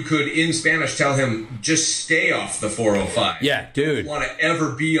 thankfully, you could, in Spanish, tell him, just stay off the 405. Yeah, dude. You don't want to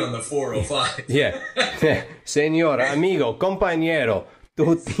ever be on the 405. Yeah. Señor, amigo, compañero,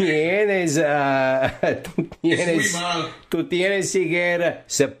 tú tienes seguir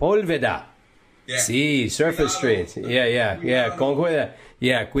Sepúlveda. Yeah. Sí, Surface Street. Yeah. Con cuidado.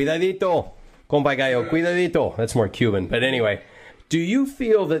 Yeah, cuidadito. Compa gallo, cuidadito. That's more Cuban. But anyway, do you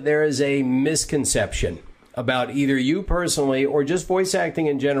feel that there is a misconception about either you personally or just voice acting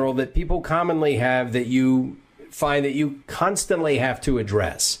in general that people commonly have that you find that you constantly have to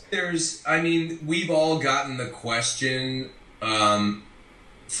address? We've all gotten the question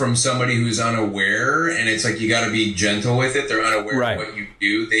from somebody who's unaware, and it's like you got to be gentle with it. They're unaware of what you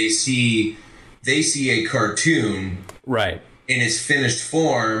do. They see a cartoon right in its finished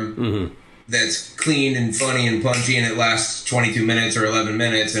form that's clean and funny and punchy, and it lasts 22 minutes or 11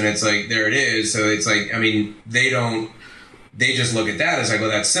 minutes, and it's like, there it is. So it's like, they just look at that as like, well,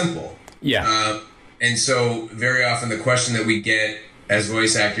 that's simple. Yeah. And so very often the question that we get as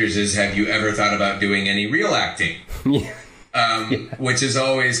voice actors is, have you ever thought about doing any real acting? Which is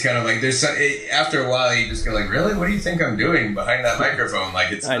always kind of like, after a while you just go like, really? What do you think I'm doing behind that microphone?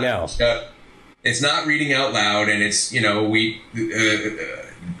 Like, it's it's not reading out loud, and it's,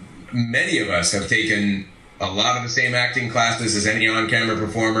 many of us have taken a lot of the same acting classes as any on-camera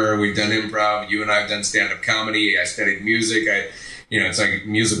performer. We've done improv. You and I have done stand-up comedy. I studied music. It's like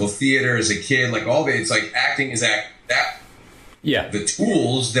musical theater as a kid. Like it's like acting is that. Yeah. The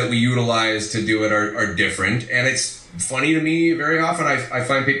tools that we utilize to do it are different. And it's funny to me, very often I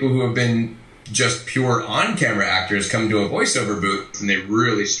find people who have been just pure on-camera actors come to a voiceover booth and they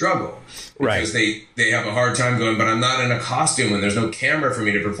really struggle. Because they have a hard time going, but I'm not in a costume and there's no camera for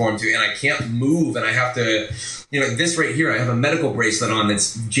me to perform to, and I can't move, and I have to, this right here, I have a medical bracelet on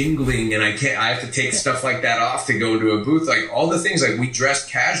that's jingling, and I have to take stuff like that off to go into a booth. Like all the things, like we dress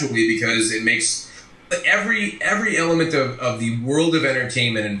casually because it makes every element of the world of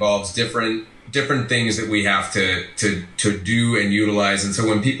entertainment involves different things that we have to do and utilize. And so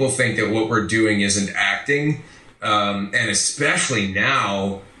when people think that what we're doing isn't acting, and especially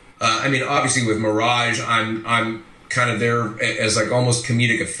now, obviously with Mirage, I'm kind of there as like almost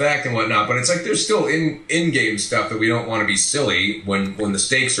comedic effect and whatnot, but it's like there's still in-game stuff that we don't want to be silly when the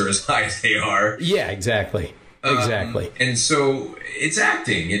stakes are as high as they are. Yeah, exactly. And so it's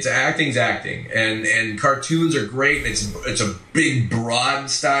acting. Acting's acting, and cartoons are great. It's a big,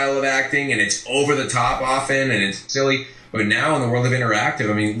 broad style of acting, and it's over the top often, and it's silly. But now in the world of interactive,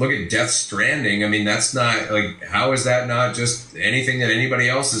 look at Death Stranding. That's not like, how is that not just anything that anybody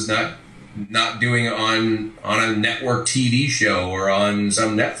else is not doing on a network TV show or on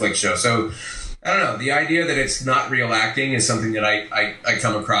some Netflix show? So I don't know. The idea that it's not real acting is something that I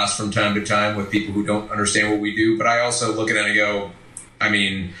come across from time to time with people who don't understand what we do. But I also look at it and I go,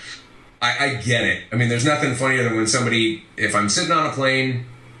 I get it. There's nothing funnier than when if I'm sitting on a plane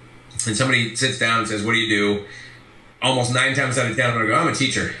and somebody sits down and says, what do you do? Almost 9 times out of 10, I'm going to go, I'm a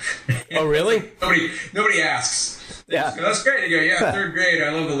teacher. Oh, really? Nobody asks. Yeah. That's great. You go, yeah, 3rd grade.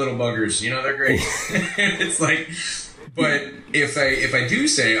 I love the little buggers. They're great. And it's like, but if I do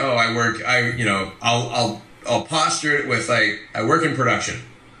say, oh, I work, I'll posture it with like, I work in production.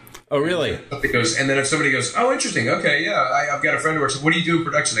 Oh, really? And then if somebody goes, oh, interesting. Okay, yeah, I've got a friend who works. What do you do in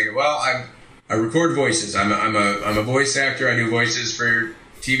production? I go, well, I record voices. I'm a voice actor. I do voices for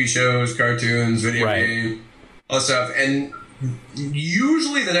TV shows, cartoons, video games. All that stuff. And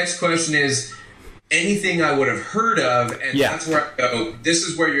usually the next question is anything I would have heard of, and that's where I go, this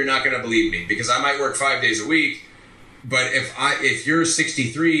is where you're not going to believe me, because I might work 5 days a week, but if you're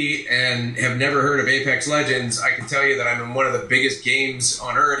 63 and have never heard of Apex Legends, I can tell you that I'm in one of the biggest games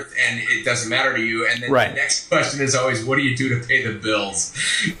on earth, and it doesn't matter to you. And then the next question is always, what do you do to pay the bills?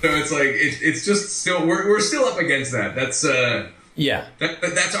 So it's like it's just still we're still up against that. That's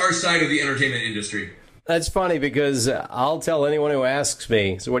that's our side of the entertainment industry. That's funny because I'll tell anyone who asks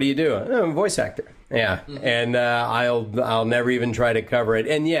me, so what do you do? I'm a voice actor. Yeah. Mm-hmm. And I'll never even try to cover it.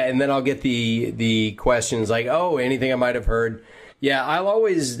 And and then I'll get the questions like, oh, anything I might have heard. Yeah, I'll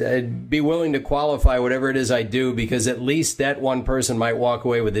always be willing to qualify whatever it is I do, because at least that one person might walk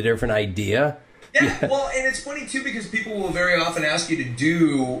away with a different idea Yeah, well, and it's funny too because people will very often ask you to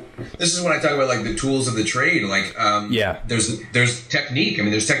do. This is when I talk about like the tools of the trade. Like, there's technique. I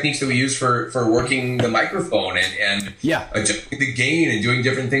mean, there's techniques that we use for working the microphone and adjusting the gain and doing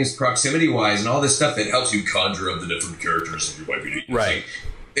different things proximity wise and all this stuff that helps you conjure up the different characters that you might be doing. Right.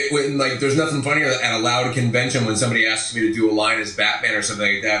 There's nothing funnier at a loud convention when somebody asks me to do a line as Batman or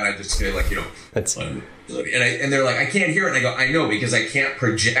something like that, and I just say like, that's and they're like, I can't hear it, and I go, I know because I can't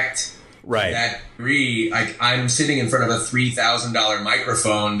project. Right. That degree, like I'm sitting in front of a $3,000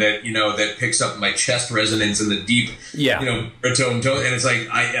 microphone that that picks up my chest resonance and the deep, baritone tone, and it's like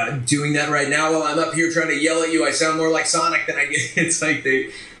I'm doing that right now while I'm up here trying to yell at you. I sound more like Sonic than I get. It's like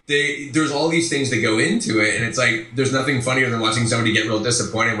there's all these things that go into it, and it's like there's nothing funnier than watching somebody get real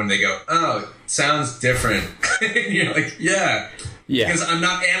disappointed when they go, "Oh, it sounds different." You're like, yeah, because I'm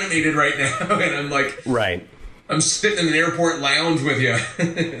not animated right now, and I'm like, right. I'm sitting in an airport lounge with you.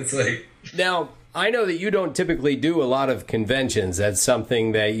 It's like. Now, I know that you don't typically do a lot of conventions. That's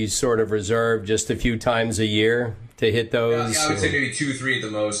something that you sort of reserve just a few times a year to hit those. Yeah, I would say maybe 2, 3 at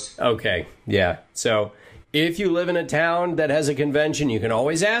the most. Okay, yeah. So if you live in a town that has a convention, you can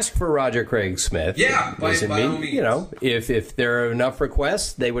always ask for Roger Craig Smith. Yeah, by all means. If there are enough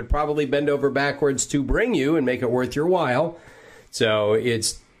requests, they would probably bend over backwards to bring you and make it worth your while. So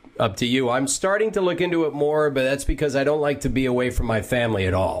it's up to you. I'm starting to look into it more, but that's because I don't like to be away from my family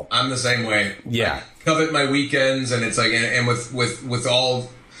at all. I'm the same way. Yeah. I covet my weekends, and it's like, and with all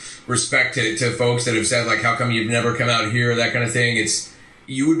respect to folks that have said, like, how come you've never come out here, that kind of thing,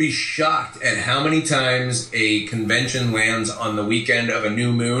 you would be shocked at how many times a convention lands on the weekend of a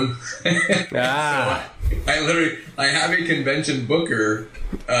new moon. So I have a convention booker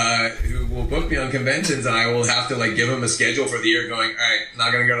who will book me on conventions, and I will have to like give him a schedule for the year going, all right,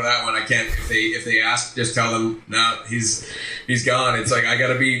 not going to go to that one. I can't, if they ask, just tell them, no, he's gone. It's like, I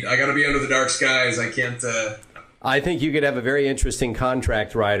gotta be under the dark skies. I can't, I think you could have a very interesting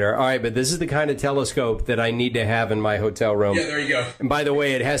contract writer. All right, but this is the kind of telescope that I need to have in my hotel room. Yeah, there you go. And by the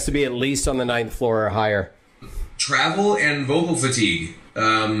way, it has to be at least on the 9th floor or higher. Travel and vocal fatigue.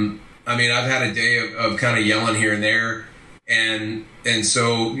 I mean, I've had a day of kind of yelling here and there, and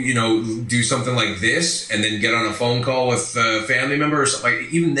so do something like this, and then get on a phone call with a family member or something.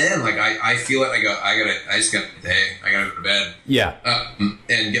 Like, even then, like I feel it. I gotta go to bed. Yeah,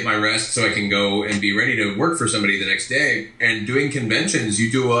 and get my rest so I can go and be ready to work for somebody the next day. And doing conventions, you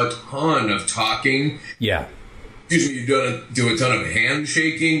do a ton of talking. Yeah. You do a ton of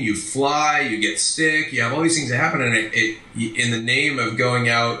handshaking, you fly, you get sick, you have all these things that happen, and it in the name of going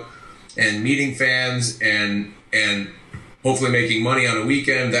out and meeting fans and hopefully making money on a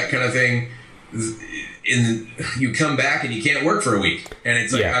weekend, that kind of thing, you come back and you can't work for a week. And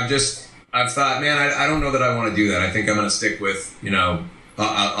it's like, I've thought, man, I don't know that I want to do that. I think I'm going to stick with,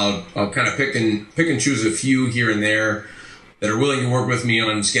 I'll kind of pick and choose a few here and there that are willing to work with me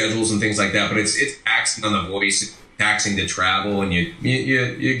on schedules and things like that. But it's taxing on the voice, taxing to travel, and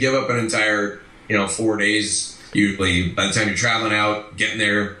you give up an entire 4 days usually by the time you're traveling out, getting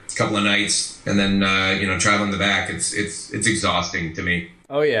there, a couple of nights, and then traveling the back. It's exhausting to me.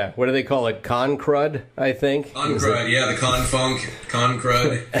 Oh yeah, what do they call it? Con crud, I think. Con crud, yeah, the con funk, con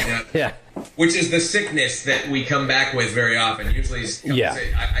crud, yeah. Yeah. Which is the sickness that we come back with very often. Usually,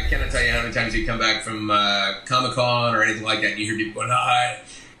 I cannot tell you how many times you come back from Comic-Con or anything like that, and you hear people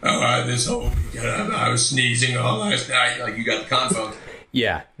going, this whole weekend I was sneezing all last night. Like, you got the con funk.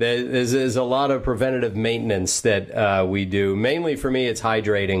 Yeah, there's a lot of preventative maintenance that we do. Mainly for me, it's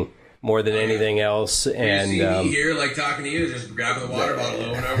hydrating more than anything else. And you see me here, like talking to you, just grabbing the water bottle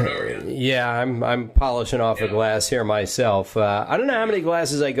over and over and over again. Yeah, I'm polishing off a glass here myself. I don't know how many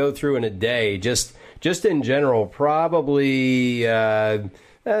glasses I go through in a day. Just in general, probably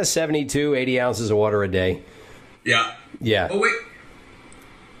 72, 80 ounces of water a day. Yeah. Yeah. Oh wait,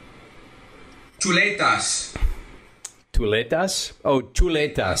 chuletas. Chuletas? Oh,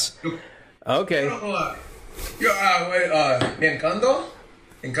 chuletas. Okay. Me encanta?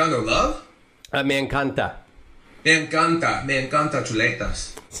 Encanta, love? Me encanta. Me encanta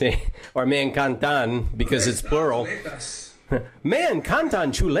chuletas. Sí. Or me encantan, because it's plural. Me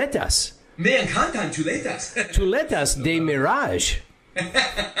encantan chuletas. Me encantan chuletas. Chuletas de Mirage.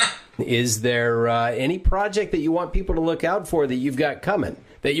 Is there any project that you want people to look out for that you've got coming,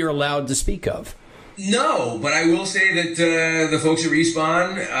 that you're allowed to speak of? No, but I will say that the folks at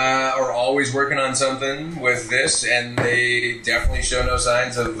Respawn are always working on something with this, and they definitely show no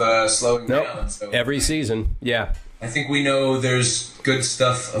signs of slowing down. So every season, yeah. I think we know there's good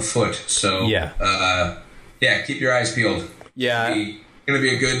stuff afoot. So yeah, keep your eyes peeled. Yeah, going to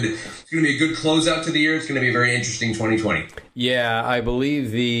be a good closeout to the year. It's going to be a very interesting 2020. Yeah, I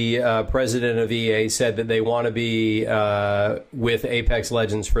believe the president of EA said that they want to be with Apex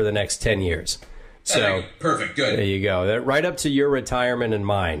Legends for the next 10 years. So perfect, good. There you go. That right up to your retirement and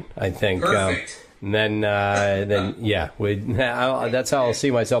mine, I think. Perfect. And then that's how I'll see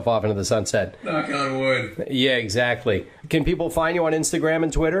myself off into the sunset. Knock on wood. Yeah, exactly. Can people find you on Instagram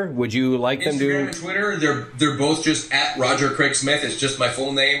and Twitter? Would you like them to? Instagram and Twitter, they're both just at Roger Craig Smith. It's just my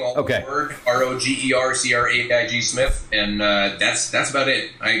full name, all one word, ROGERCRAIG Smith, and that's about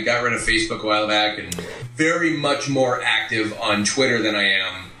it. I got rid of Facebook a while back, and very much more active on Twitter than I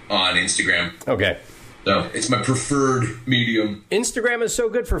am on Instagram. Okay. So it's my preferred medium. Instagram is so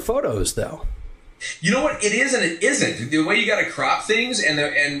good for photos, though. You know what? It is and it isn't. The way you got to crop things and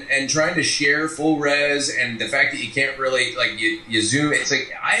trying to share full res, and the fact that you can't really, like, you zoom. It's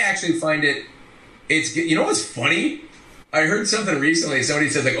like, I actually find it's, you know what's funny? I heard something recently. Somebody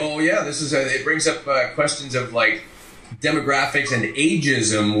said, like, oh yeah, it brings up questions of, like, demographics and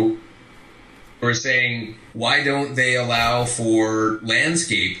ageism. We're saying, why don't they allow for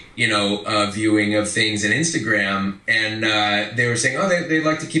landscape, viewing of things in Instagram? And they were saying, they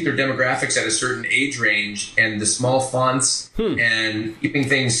like to keep their demographics at a certain age range, and the small fonts and keeping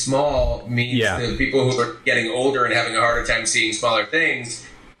things small means the people who are getting older and having a harder time seeing smaller things,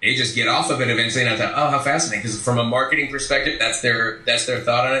 they just get off of it eventually. And I thought, oh, how fascinating! Because from a marketing perspective, that's their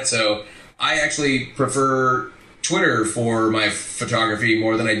thought on it. So I actually prefer Twitter for my photography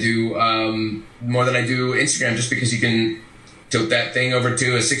more than I do Instagram, just because you can tilt that thing over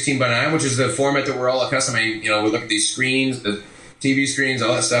to a 16:9, which is the format that we're all accustomed to. We look at these screens, the TV screens,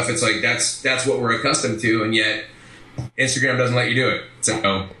 all that stuff. It's like that's what we're accustomed to, and yet Instagram doesn't let you do it.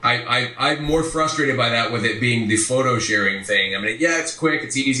 So I'm more frustrated by that, with it being the photo sharing thing. I mean, yeah, it's quick,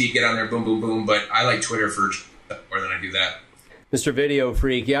 it's easy, you get on there, boom, boom, boom, but I like Twitter for more than I do that. Mr. Video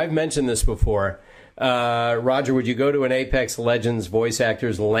Freak, I've mentioned this before. Roger, would you go to an Apex Legends voice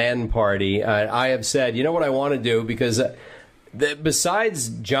actors LAN party? I have said, you know what I want to do, because besides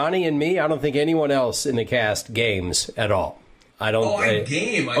Johnny and me, I don't think anyone else in the cast games at all. I don't. I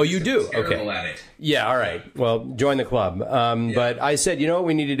game. You do? Okay. At it. Yeah. All right. Well, join the club. But I said, you know what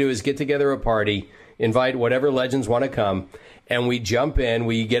we need to do is get together a party, invite whatever legends want to come, and we jump in.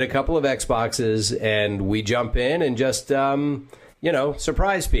 We get a couple of Xboxes, and we jump in and just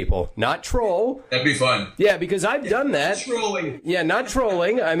surprise people, not troll. That'd be fun. Yeah, because I've done that. Trolling. Yeah, not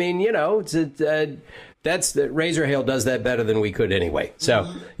trolling. I mean, Razor Hale does that better than we could anyway.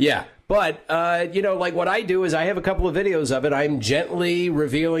 So, yeah. But, like what I do is I have a couple of videos of it. I'm gently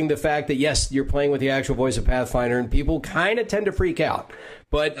revealing the fact that, yes, you're playing with the actual voice of Pathfinder, and people kind of tend to freak out.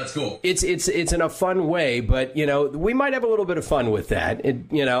 But that's cool. It's in a fun way, but, we might have a little bit of fun with that.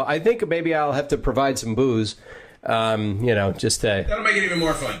 I think maybe I'll have to provide some booze. Just that'll make it even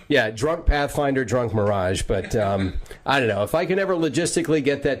more fun. Yeah, drunk Pathfinder, drunk Mirage. But I don't know if I can ever logistically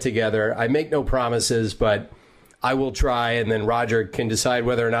get that together. I make no promises, but I will try, and then Roger can decide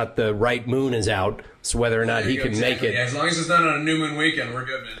whether or not the right moon is out, so whether or not he can make it. Yeah, as long as it's not on a new moon weekend, we're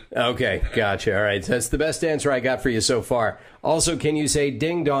good, man. Okay, gotcha. All right, that's the best answer I got for you so far. Also, can you say,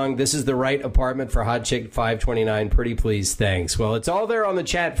 ding dong, this is the right apartment for Hot Chick 529? Pretty please, thanks. Well, it's all there on the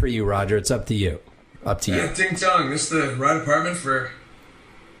chat for you, Roger. It's up to you. Up to you. Ding dong, this is the right apartment for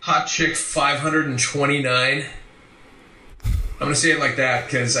Hot Chick 529. I'm going to say it like that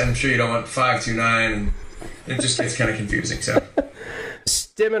because I'm sure you don't want 529, and it just gets kind of confusing. So,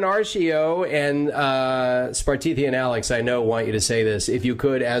 Stiminarchio and Spartithian Alex, I know, want you to say this. If you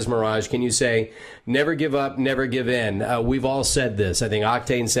could, as Mirage, can you say, never give up, never give in? We've all said this. I think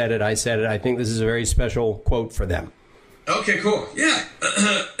Octane said it. I said it. I think this is a very special quote for them. Okay, cool. Yeah.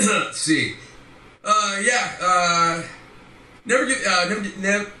 Let's see. Never give,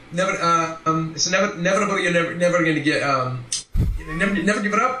 it's inevitable. You're never going to get, never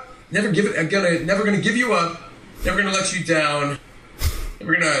give it up. Never going to give you up. Never going to let you down.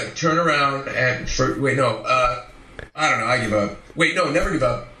 Never going to turn around and, I don't know. I give up. Wait, no, never give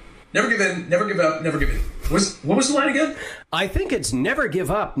up. Never give in. Never give up. Never give in. What was the line again? I think it's never give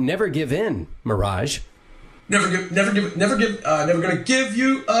up, never give in, Mirage. Never going to give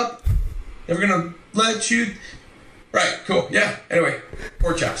you up. Never gonna let you. Right, cool. Yeah. Anyway,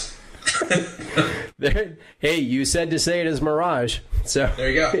 pork chops. Hey, you said to say it as Mirage, so there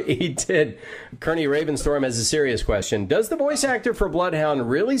you go. He did. Kearney Ravenstorm has a serious question. Does the voice actor for Bloodhound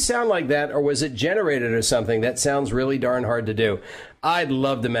really sound like that, or was it generated or something? That sounds really darn hard to do. I'd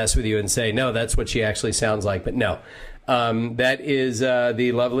love to mess with you and say, no, that's what she actually sounds like, but no. That is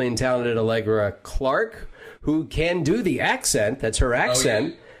the lovely and talented Allegra Clark, who can do the accent. That's her accent. Oh,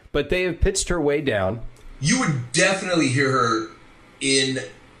 yeah. But they have pitched her way down. You would definitely hear her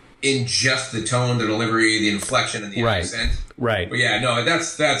in just the tone, the delivery, the inflection, and the accent. Right. But yeah, no,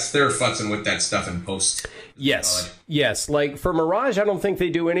 that's they're futzing with that stuff in post. Yes. Like for Mirage, I don't think they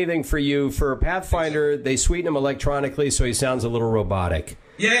do anything for you. For Pathfinder, they sweeten him electronically, so he sounds a little robotic.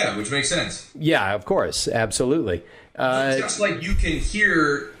 Yeah, which makes sense. Yeah, of course, absolutely. Just like you can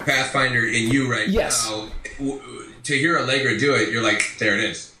hear Pathfinder in you right now, to hear Allegra do it, you're like, there it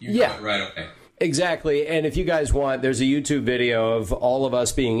is. You know it right away. Exactly, and if you guys want, there's a YouTube video of all of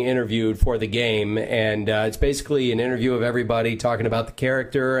us being interviewed for the game, and it's basically an interview of everybody talking about the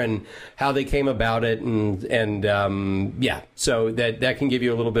character and how they came about it, and so that can give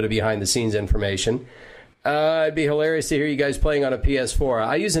you a little bit of behind-the-scenes information. It'd be hilarious to hear you guys playing on a PS4.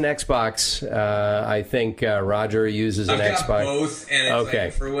 I use an Xbox. I think Roger uses an Xbox. I've got both, and it's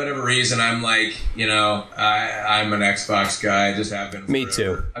like, for whatever reason, I'm like, I'm an Xbox guy. I just have been. Me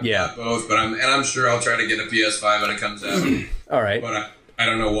too. I've got both, but I'm sure I'll try to get a PS5 when it comes out. All right, but I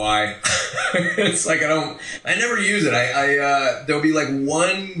don't know why. It's like I never use it. There'll be like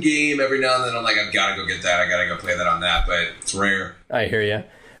one game every now and then. I'm like, I've got to go get that. I got to go play that on that, but it's rare. I hear you.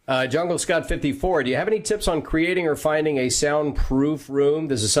 Jungle Scott 54, do you have any tips on creating or finding a soundproof room?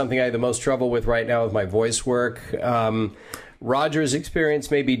 This is something I have the most trouble with right now with my voice work. Roger's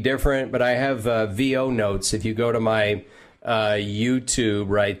experience may be different, but I have VO notes. If you go to my YouTube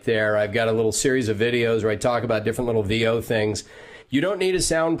right there, I've got a little series of videos where I talk about different little VO things. You don't need a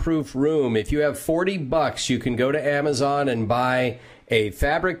soundproof room. If you have $40, you can go to Amazon and buy a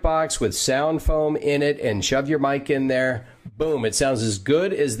fabric box with sound foam in it and shove your mic in there. Boom, it sounds as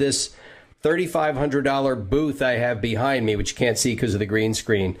good as this $3,500 booth I have behind me, which you can't see because of the green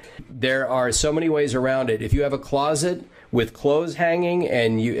screen. There are so many ways around it. If you have a closet with clothes hanging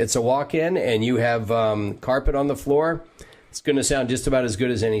and it's a walk-in and you have carpet on the floor, it's going to sound just about as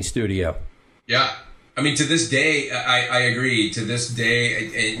good as any studio. Yeah. I mean, to this day, I agree. To this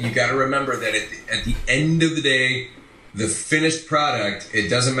day, you got to remember that at the end of the day, the finished product, it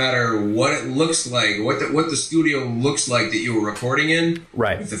doesn't matter what it looks like, what the studio looks like that you were recording in.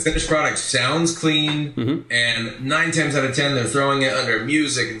 Right. If the finished product sounds clean, and 9 times out of 10 they're throwing it under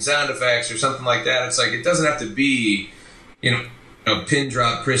music and sound effects or something like that, it's like it doesn't have to be, a pin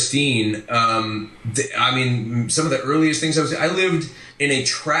drop pristine. I mean, some of the earliest things I lived in a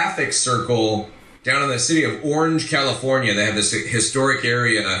traffic circle down in the city of Orange, California. They have this historic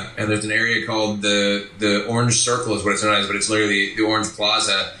area, and there's an area called the Orange Circle is what it's known as, but it's literally the Orange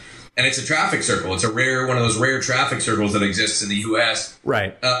Plaza. And it's a traffic circle. It's one of those rare traffic circles that exists in the U.S.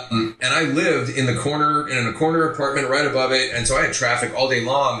 Right. And I lived in a corner apartment right above it, and so I had traffic all day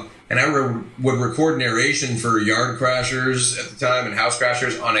long. And I would record narration for yard crashers at the time and house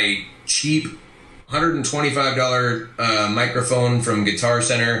crashers on a cheap $125 microphone from Guitar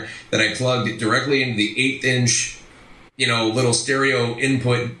Center that I plugged directly into the 1/8-inch, little stereo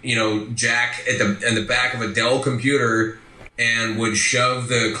input, jack in the back of a Dell computer, and would shove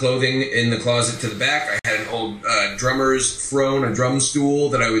the clothing in the closet to the back. I had an old drummer's throne, a drum stool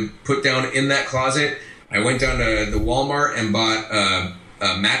that I would put down in that closet. I went down to the Walmart and bought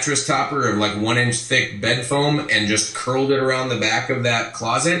a mattress topper of like 1-inch thick bed foam and just curled it around the back of that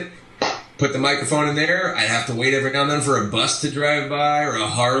closet. Put the microphone in there. I'd have to wait every now and then for a bus to drive by or a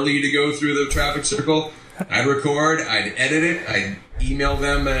Harley to go through the traffic circle. I'd record, I'd edit it, I'd email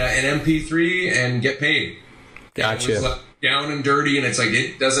them an MP3 and get paid. Gotcha. It was like down and dirty, and it's like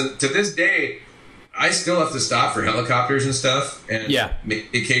it doesn't. To this day, I still have to stop for helicopters and stuff, and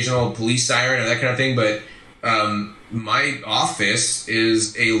occasional police siren and that kind of thing. But my office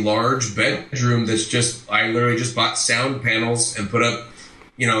is a large bedroom that's I literally just bought sound panels and put up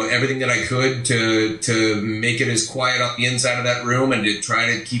everything that I could to make it as quiet on the inside of that room and to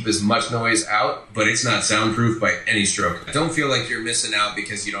try to keep as much noise out, but it's not soundproof by any stroke. I don't feel like you're missing out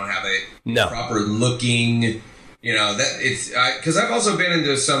because you don't have a proper looking, that it's, because I've also been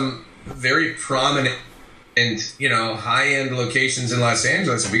into some very prominent and, high-end locations in Los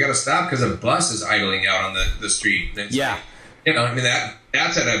Angeles, and we got to stop because a bus is idling out on the street. It's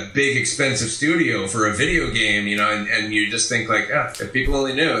that's at a big expensive studio for a video game, and you just think like, if people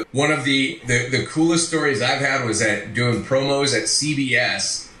only knew. One of the coolest stories I've had was at doing promos at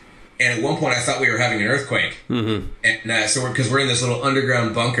CBS, and at one point I thought we were having an earthquake. And because we're in this little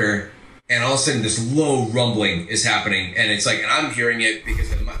underground bunker, and all of a sudden this low rumbling is happening, and it's like, and I'm hearing it because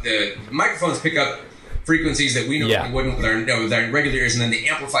the microphones pick up frequencies that we normally wouldn't with our regular ears, and then they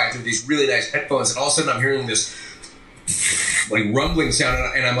amplify it through these really nice headphones, and all of a sudden I'm hearing this like rumbling sound,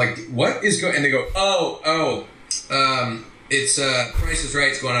 and I'm like, what is going? And they go, it's Price is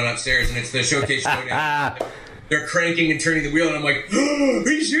Right's going on upstairs, and it's the Showcase Showdown. they're cranking and turning the wheel, and I'm like, oh, are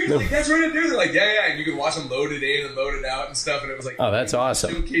you serious? Like, that's right up there. They're like, yeah. And you can watch them load it in and load it out and stuff. And it was like, oh, that's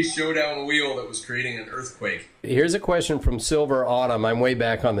awesome. Showcase showdown wheel that was creating an earthquake. Here's a question from Silver Autumn. I'm way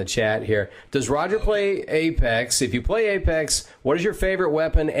back on the chat here. Does Roger play Apex? If you play Apex, what is your favorite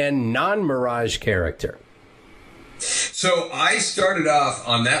weapon and non-Mirage character? So I started off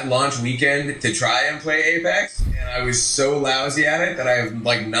on that launch weekend to try and play Apex, and I was so lousy at it that I have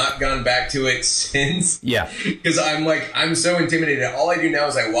like not gone back to it since. Yeah, because I'm so intimidated. All I do now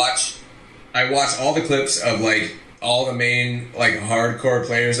is I watch all the clips of like all the main like hardcore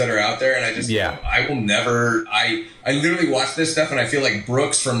players that are out there, and I just I will never. I literally watch this stuff, and I feel like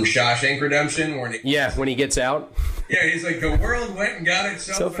Brooks from Shawshank Redemption, when he gets out. Yeah, he's like, the world went and got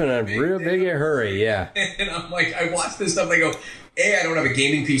itself in a real big hurry, yeah. And I'm like, I watch this stuff, and I go, I don't have a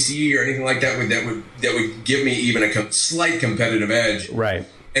gaming PC or anything like that that would give me even a slight competitive edge. Right.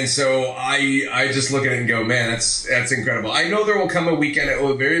 And so I just look at it and go, man, that's incredible. I know there will come a weekend,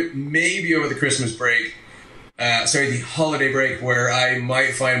 maybe over the Christmas break, the holiday break, where I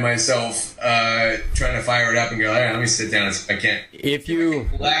might find myself trying to fire it up and go, let me sit down. I can't. If you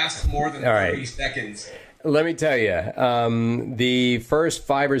last more than 30 seconds. Let me tell you, the first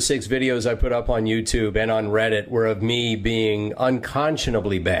 5 or 6 videos I put up on YouTube and on Reddit were of me being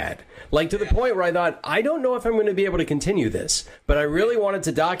unconscionably bad. Like, to the point where I thought, I don't know if I'm going to be able to continue this. But I really wanted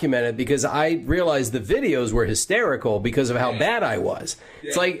to document it because I realized the videos were hysterical because of how bad I was.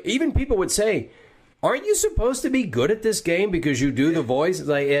 It's like, even people would say, aren't you supposed to be good at this game because you do the voice? It's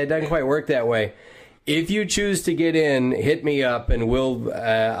like, it doesn't quite work that way. If you choose to get in, hit me up, and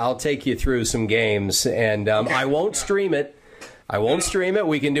I'll take you through some games. And I won't stream it.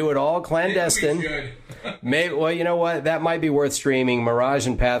 We can do it all clandestine. Well, you know what? That might be worth streaming. Mirage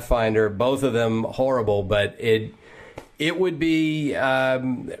and Pathfinder, both of them horrible, but it would be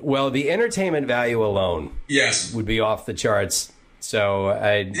the entertainment value alone. Yes, would be off the charts. So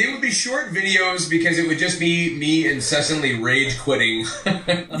it would be short videos because it would just be me incessantly rage quitting.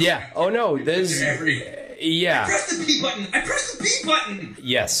 Yeah. Oh no. There's I pressed the P button. I pressed the P button.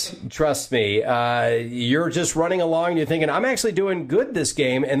 Yes. Trust me. You're just running along and you're thinking, I'm actually doing good this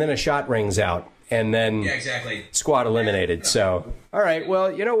game, and then a shot rings out, and then squad eliminated. So all right.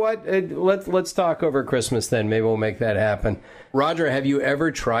 Well, you know what? Let's talk over Christmas then. Maybe we'll make that happen. Roger, have you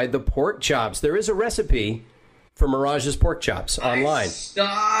ever tried the pork chops? There is a recipe for Mirage's pork chops online. I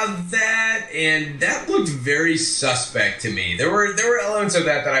saw that, and that looked very suspect to me. There were elements of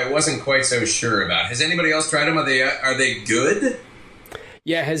that I wasn't quite so sure about. Has anybody else tried them? Are they good?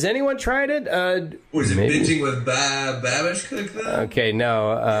 Yeah, has anyone tried it? Was it binging with Babish cooked them? Okay,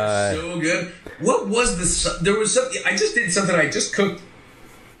 no. So good. What was this? There was something. I just did something.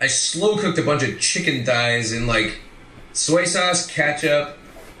 I slow cooked a bunch of chicken thighs in like soy sauce, ketchup,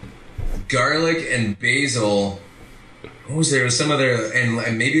 garlic, and basil. What was there? Some other,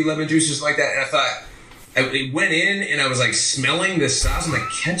 and maybe lemon juice or something like that. And I thought, it went in, and I was like smelling this sauce. I'm like,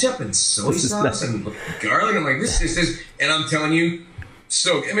 ketchup and soy sauce and garlic. I'm like, this is, and I'm telling you,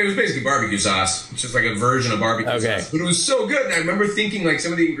 it was basically barbecue sauce. It's just like a version of barbecue sauce. But it was so good. And I remember thinking like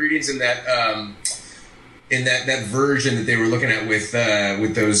some of the ingredients in that, that version that they were looking at with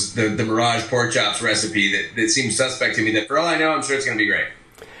the Mirage pork chops recipe that seemed suspect to me, that for all I know, I'm sure it's going to be great.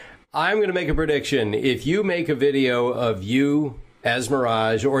 I'm going to make a prediction. If you make a video of you as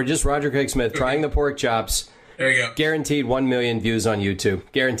Mirage or just Roger Craig Smith trying the pork chops, there you go. Guaranteed 1 million views on YouTube.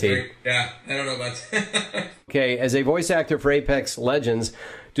 Guaranteed. Yeah, I don't know about that. Okay, as a voice actor for Apex Legends,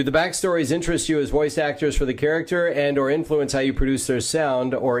 do the backstories interest you as voice actors for the character and or influence how you produce their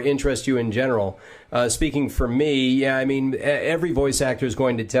sound or interest you in general? Speaking for me, every voice actor is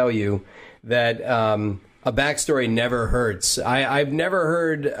going to tell you that a backstory never hurts. I've never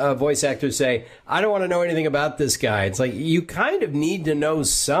heard a voice actor say, I don't want to know anything about this guy. It's like, you kind of need to know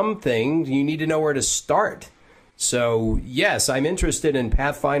something. You need to know where to start. So, yes, I'm interested in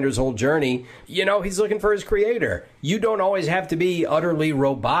Pathfinder's whole journey. He's looking for his creator. You don't always have to be utterly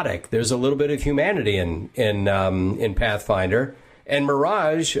robotic. There's a little bit of humanity in Pathfinder. And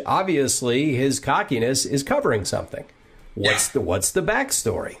Mirage, obviously, his cockiness is covering something. What's the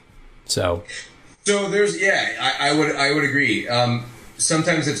backstory? So there's I would agree.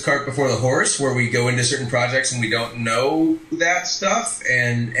 Sometimes it's cart before the horse, where we go into certain projects and we don't know that stuff,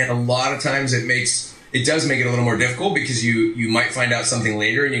 and a lot of times it does make it a little more difficult because you might find out something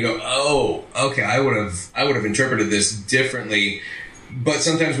later and you go, oh, okay, I would have interpreted this differently. But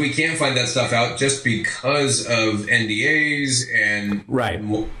sometimes we can't find that stuff out just because of NDAs and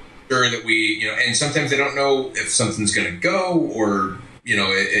sure that and sometimes they don't know if something's going to go or.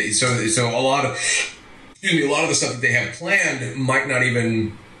 So a lot of the stuff that they have planned might not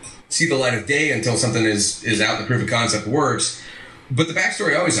even see the light of day until something is out, the proof of concept works. But the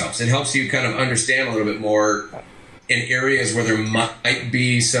backstory always helps. It helps you kind of understand a little bit more in areas where there might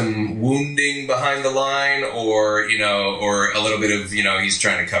be some wounding behind the line, or or a little bit of, he's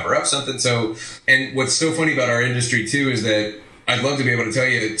trying to cover up something. So, and what's so funny about our industry too is that I'd love to be able to tell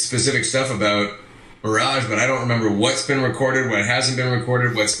you specific stuff about Mirage, but I don't remember what's been recorded, what hasn't been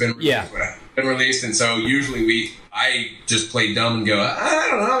recorded, what's been released, what hasn't been released. And so usually I just play dumb and go, I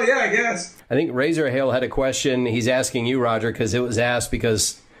don't know, yeah, I guess. I think Razor Hale had a question. He's asking you, Roger, because it was asked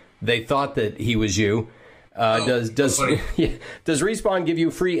because they thought that he was you. Does Respawn give you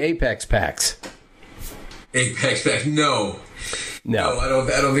free Apex packs? Apex packs? No, I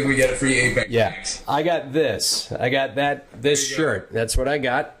don't think we get free Apex packs. I got this. I got this shirt. That's what I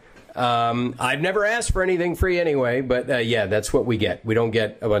got. I've never asked for anything free anyway, but that's what we get. We don't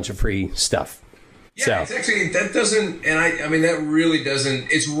get a bunch of free stuff. Yeah, it's actually, that doesn't, and I mean, that really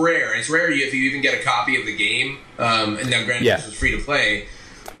doesn't, it's rare. It's rare if you even get a copy of the game, and now granted this was free to play.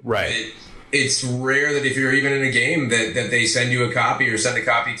 Right. It's rare that if you're even in a game that they send you a copy or send a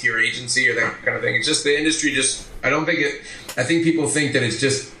copy to your agency or that kind of thing. It's just the industry I think people think that it's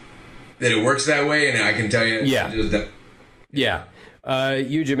just, that it works that way, and I can tell you.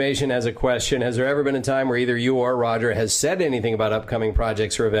 Ujimation has a question. Has there ever been a time where either you or Roger has said anything about upcoming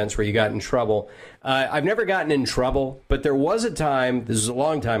projects or events where you got in trouble? I've never gotten in trouble, but there was a time, this is a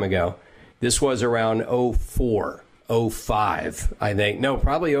long time ago, this was around 04, 05, I think. No,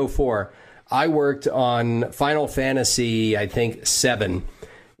 probably 04. I worked on Final Fantasy, I think, 7,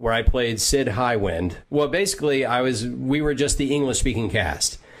 where I played Sid Highwind. Well, basically, we were just the English-speaking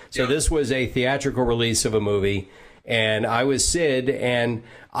cast. So this was a theatrical release of a movie, and I was Sid, and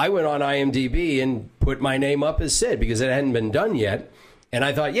I went on IMDb and put my name up as Sid because it hadn't been done yet. And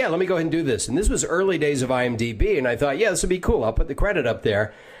I thought, let me go ahead and do this. And this was early days of IMDb, and I thought, this would be cool. I'll put the credit up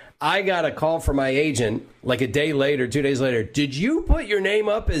there. I got a call from my agent like a day later, 2 days later. Did you put your name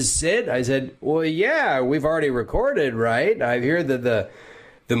up as Sid? I said, well, yeah, we've already recorded, right? I hear that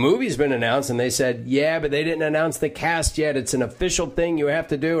the movie's been announced. And they said, yeah, but they didn't announce the cast yet. It's an official thing you have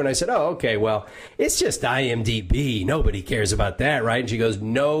to do. And I said, oh, okay, well, it's just IMDb. Nobody cares about that, right? And she goes,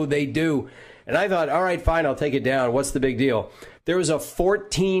 no, they do. And I thought, all right, fine, I'll take it down. What's the big deal? There was a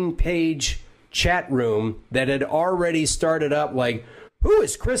 14-page chat room that had already started up like, who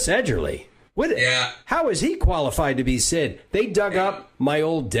is Chris Edgerly? How is he qualified to be Sid? They dug up my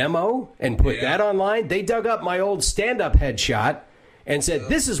old demo and put that online. They dug up my old stand-up headshot and said,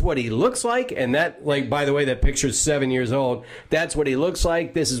 this is what he looks like. And that, by the way, that picture's 7 years old. That's what he looks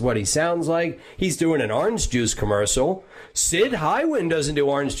like. This is what he sounds like. He's doing an orange juice commercial. Sid Highwind doesn't do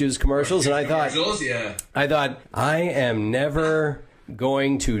orange juice commercials. And I thought, I am never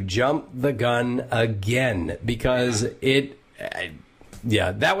going to jump the gun again because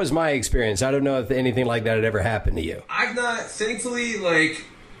that was my experience. I don't know if anything like that had ever happened to you. I've not, thankfully, I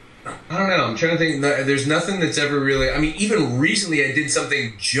don't know. I'm trying to think. There's nothing that's ever really, even recently I did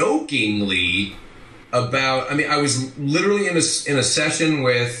something jokingly about, I was literally in a session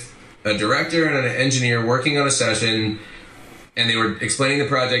with a director and an engineer working on a session, and they were explaining the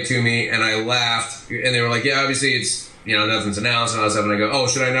project to me, and I laughed, and they were like, yeah, obviously it's, nothing's announced, and all that stuff, and I go, oh,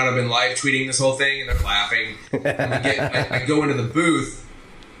 should I not have been live tweeting this whole thing? And they're laughing. And I go into the booth,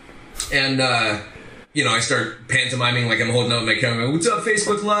 and, I start pantomiming like I'm holding up my camera. What's up,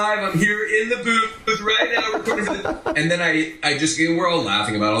 Facebook Live? I'm here in the booth right now recording for this. And then I just, we're all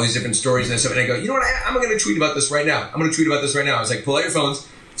laughing about all these different stories and stuff, and I go, you know what, I'm going to tweet about this right now. I was like, pull out your phones.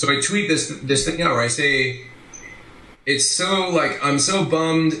 So I tweet this thing, where I say, it's so, I'm so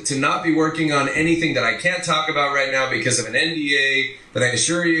bummed to not be working on anything that I can't talk about right now because of an NDA that I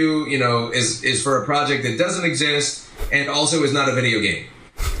assure you, is for a project that doesn't exist and also is not a video game.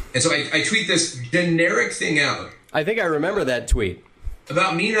 And so I tweet this generic thing out. I think I remember that tweet.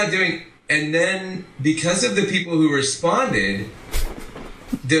 About me not doing, and then because of the people who responded,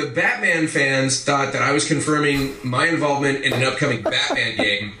 the Batman fans thought that I was confirming my involvement in an upcoming Batman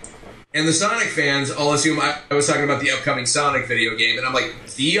game. And the Sonic fans all assume I was talking about the upcoming Sonic video game. And I'm like,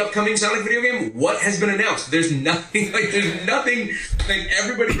 the upcoming Sonic video game? What has been announced? There's nothing,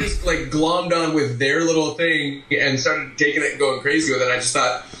 everybody just, glommed on with their little thing and started taking it and going crazy with it. I just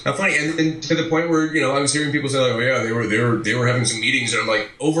thought, how funny. And to the point where, I was hearing people say, oh, yeah, they were having some meetings. And I'm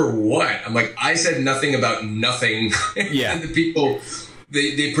like, over what? I'm like, I said nothing about nothing. Yeah. And the people,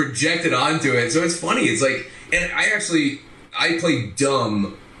 they projected onto it. So it's funny. It's and I play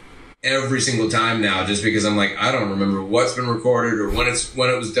dumb every single time now, just because I'm like, I don't remember what's been recorded or when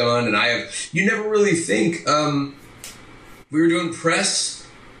it was done, and you never really think. We were doing press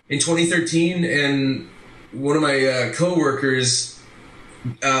in 2013, and one of my coworkers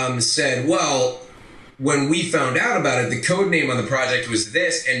said, well, when we found out about it, the code name on the project was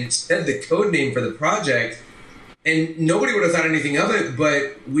this, and said the code name for the project, and nobody would have thought anything of it,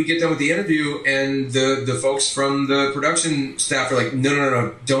 but we get done with the interview, and the folks from the production staff are like,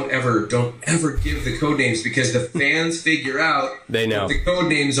 no, don't ever give the code names, because the fans figure out they know what the code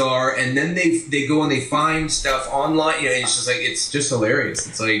names are, and then they go and they find stuff online. It's just like, it's just hilarious.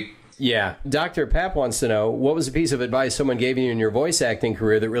 It's like... Yeah. Dr. Pap wants to know, what was a piece of advice someone gave you in your voice acting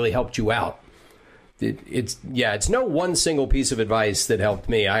career that really helped you out? It's no one single piece of advice that helped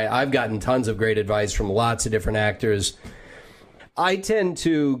me. I've gotten tons of great advice from lots of different actors. I tend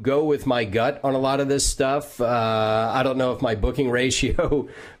to go with my gut on a lot of this stuff. I don't know if my booking ratio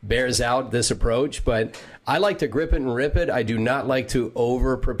bears out this approach, but I like to grip it and rip it. I do not like to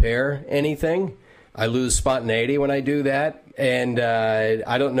over-prepare anything. I lose spontaneity when I do that. And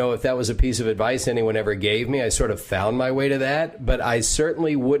I don't know if that was a piece of advice anyone ever gave me. I sort of found my way to that. But I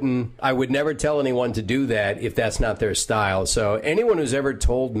certainly I would never tell anyone to do that if that's not their style. So anyone who's ever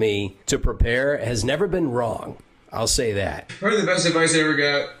told me to prepare has never been wrong. I'll say that. Probably the best advice I ever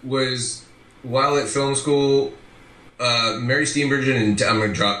got was while at film school, Mary Steenburgen and I'm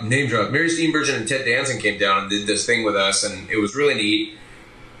going to name drop. Mary Steenburgen and Ted Danson came down and did this thing with us, and it was really neat.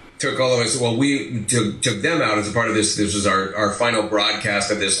 Took all of us. Well, we took them out as a part of this. This was our final broadcast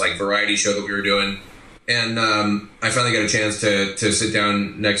of this like variety show that we were doing, and I finally got a chance to sit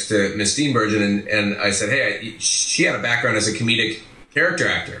down next to Miss Steenburgen, and I said, hey, she had a background as a comedic character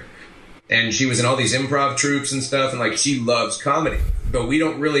actor, and she was in all these improv troupes and stuff, and like she loves comedy, but we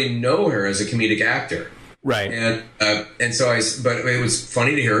don't really know her as a comedic actor. Right. And so but it was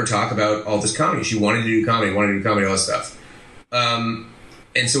funny to hear her talk about all this comedy. She wanted to do comedy, all this stuff.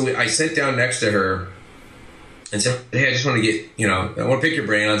 And so I sat down next to her and said, hey, I just want to get, I want to pick your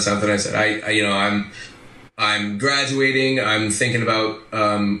brain on something. I said, I'm graduating. I'm thinking about,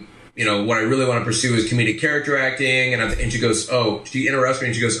 what I really want to pursue is comedic character acting. And she goes, she interrupts me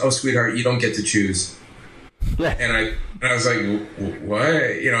and she goes, oh, sweetheart, you don't get to choose. And I was like, what?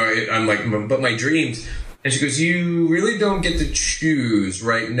 I'm like, but my dreams. And she goes, you really don't get to choose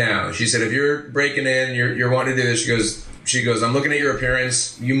right now. She said, if you're breaking in, you're wanting to do this, she goes, I'm looking at your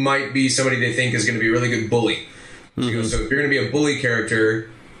appearance. You might be somebody they think is going to be a really good bully. She goes, so if you're going to be a bully character,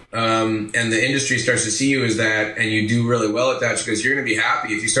 and the industry starts to see you as that, and you do really well at that, she goes, you're going to be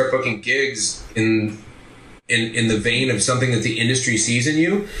happy if you start booking gigs in the vein of something that the industry sees in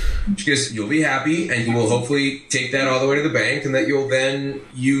you. She goes, you'll be happy, and you will hopefully take that all the way to the bank, and that you'll then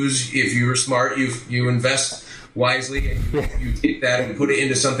use, if you're smart, you invest wisely, and you take that and put it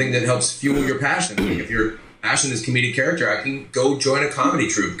into something that helps fuel your passion. Like if your passion is comedic character acting, go join a comedy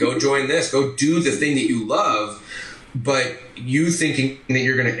troupe, go join this, go do the thing that you love, but you thinking that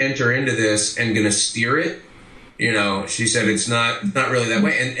you're going to enter into this and going to steer it, she said it's not really that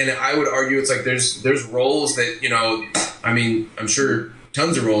way. And I would argue it's like there's roles that, I'm sure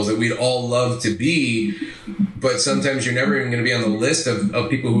tons of roles that we'd all love to be, but sometimes you're never even going to be on the list of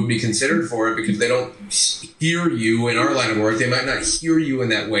people who would be considered for it because they don't hear you in our line of work. They might not hear you in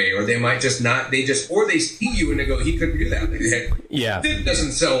that way, or they might just not, or they see you and they go, he couldn't do that. Yeah. It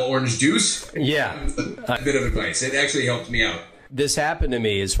doesn't sell orange juice. Yeah. A bit of advice. It actually helped me out. This happened to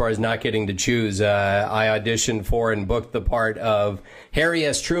me as far as not getting to choose. I auditioned for and booked the part of Harry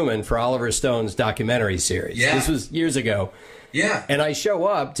S. Truman for Oliver Stone's documentary series. Yeah. This was years ago. Yeah. And I show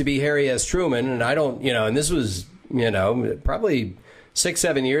up to be Harry S. Truman, and I don't, and this was, probably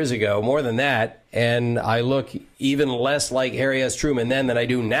 6-7 years ago, more than that. And I look even less like Harry S. Truman then than I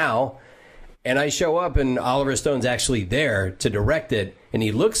do now. And I show up, and Oliver Stone's actually there to direct it. And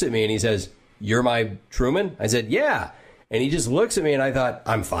he looks at me and he says, "You're my Truman?" I said, "Yeah." And he just looks at me, and I thought,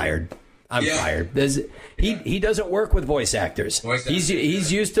 I'm fired. I'm fired. He doesn't work with voice actors.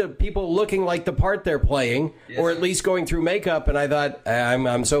 He's used to people looking like the part they're playing, or at least going through makeup. And I thought,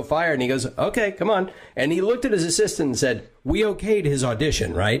 I'm so fired. And he goes, "Okay, come on." And he looked at his assistant and said, "We okayed his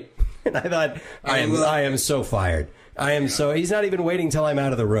audition, right?" And I thought, I am so fired. He's not even waiting till I'm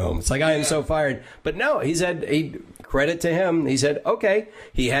out of the room. It's like, I am so fired. But no, he said, credit to him. He said, okay.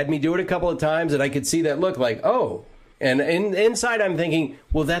 He had me do it a couple of times, and I could see that look like, oh. And inside I'm thinking,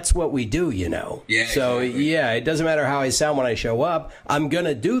 well, that's what we do, Yeah. So, exactly. It doesn't matter how I sound when I show up. I'm going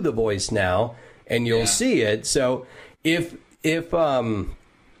to do the voice now, and you'll see it. So if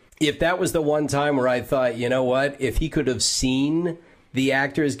that was the one time where I thought, you know what, if he could have seen the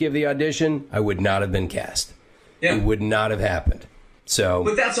actors give the audition, I would not have been cast. Yeah. It would not have happened. So,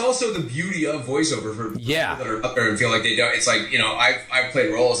 but that's also the beauty of voiceover for people that are up there and feel like they don't. It's like, I've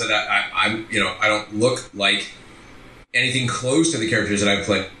played roles that I don't look like anything close to the characters that I've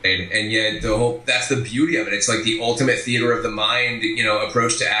played. And yet that's the beauty of it. It's like the ultimate theater of the mind,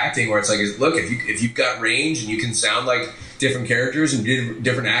 approach to acting, where it's like, look, if you've got range and you can sound like different characters and do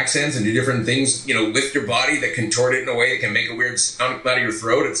different accents and do different things, with your body that contort it in a way that can make a weird sound out of your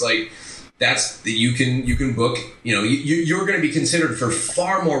throat, it's like, you can book, you're going to be considered for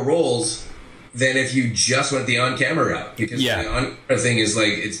far more roles than if you just went the on-camera route. Because the on-camera thing is like,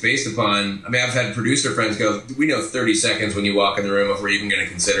 it's based upon, I've had producer friends go, we know 30 seconds when you walk in the room if we're even going to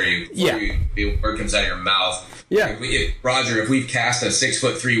consider you. The word comes out of your mouth. Yeah. Roger, if we've cast a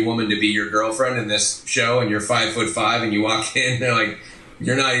 6'3" woman to be your girlfriend in this show and you're 5'5" and you walk in, they're like,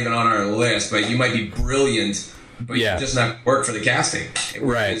 you're not even on our list, but you might be brilliant, but you're just not work for the casting.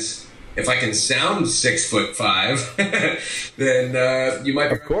 Right. If I can sound 6'5", then you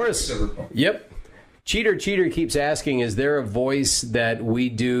might. Of course. Yep. Cheater keeps asking, is there a voice that we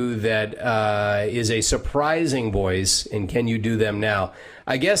do that is a surprising voice, and can you do them now?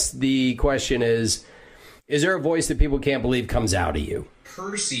 I guess the question is there a voice that people can't believe comes out of you?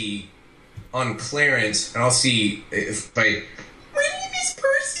 Percy on Clarence, and I'll see if I... My name is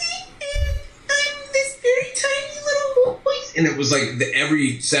Percy, and I'm this very tiny little voice. And it was like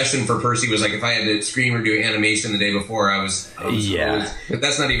every session for Percy was like, if I had to scream or do animation the day before, I was always, but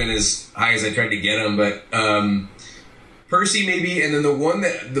that's not even as high as I tried to get him. But Percy maybe, and then the one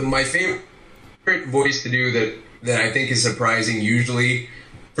my favorite voice to do that I think is surprising usually.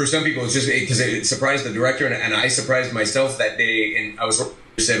 For some people, it's just because it surprised the director, and I surprised myself that day. And I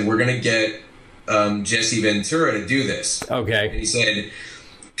said, we're going to get Jesse Ventura to do this. Okay. And he said,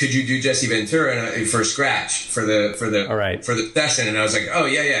 could you do Jesse Ventura for Scratch for the session? And I was like, oh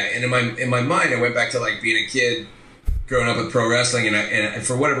yeah. And in my mind, I went back to like being a kid growing up with pro wrestling, and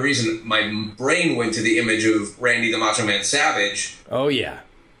for whatever reason, my brain went to the image of Randy the Macho Man Savage. Oh yeah.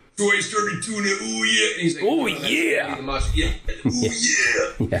 So I started doing it. Oh yeah. And he's like, oh yeah.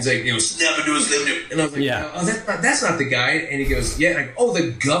 He's like, snap into his lip. And I was like, oh, that's not the guy. And he goes, yeah. And I go, oh,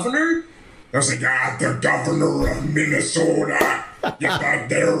 the governor. I was like, the governor of Minnesota. You got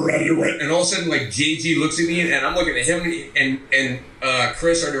there right away. And all of a sudden, like, JG looks at me, and I'm looking at him, and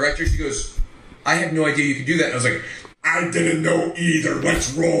Chris, our director, she goes, I had no idea you could do that. And I was like, I didn't know either.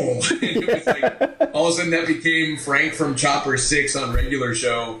 Let's roll. And it was like, all of a sudden, that became Frank from Chopper 6 on regular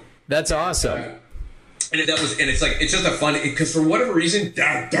show. That's awesome. And it's like, it's just a fun, because for whatever reason,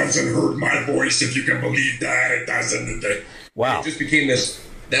 that doesn't hurt my voice, if you can believe that. It doesn't. Wow. It just became this.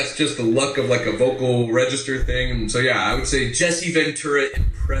 That's just the luck of like a vocal register thing. And so, I would say Jesse Ventura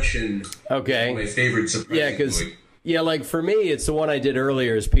impression. Okay. Is my favorite surprise. Like for me, it's the one I did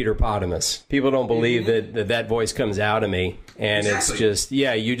earlier is Peter Potamus. People don't believe that voice comes out of me. And It's just,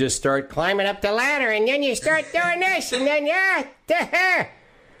 you just start climbing up the ladder and then you start doing this and then,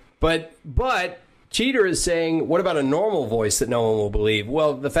 But Cheater is saying, what about a normal voice that no one will believe?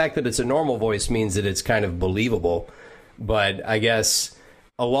 Well, the fact that it's a normal voice means that it's kind of believable. But I guess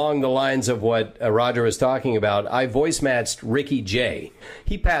along the lines of what Roger was talking about, I voice matched Ricky Jay.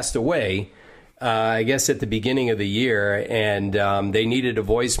 He passed away, I guess, at the beginning of the year, and they needed to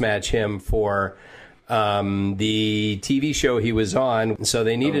voice match him for the TV show he was on. So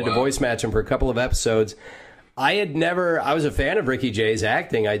they needed to voice match him for a couple of episodes. I was a fan of Ricky Jay's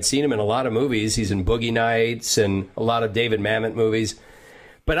acting. I'd seen him in a lot of movies. He's in Boogie Nights and a lot of David Mamet movies.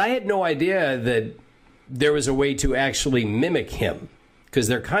 But I had no idea that there was a way to actually mimic him, because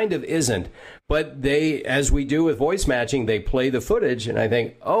there kind of isn't. But they, as we do with voice matching, they play the footage, and I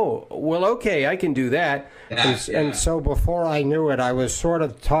think, oh, well, okay, I can do that. And so before I knew it, I was sort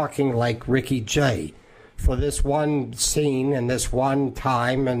of talking like Ricky Jay for this one scene and this one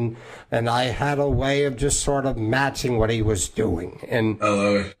time, and I had a way of just sort of matching what he was doing. I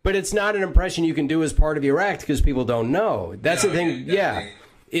love it. But it's not an impression you can do as part of your act because people don't know. That's the thing.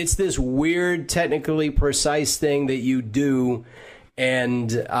 It's this weird, technically precise thing that you do.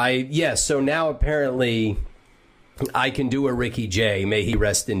 And so now apparently I can do a Ricky Jay. May he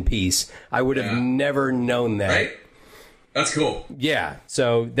rest in peace. I would have never known that. Right? That's cool. Yeah.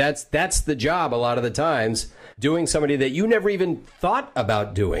 So that's the job a lot of the times, doing somebody that you never even thought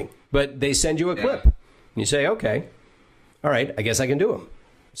about doing. But they send you a clip. And you say, okay, all right, I guess I can do them.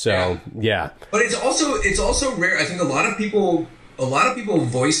 So, But it's also rare. I think a lot of people,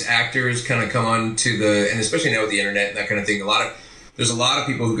 voice actors kind of come on to and especially now with the internet and that kind of thing, there's a lot of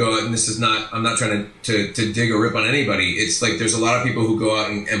people who go out, and this is not, I'm not trying to dig or rip on anybody. It's like there's a lot of people who go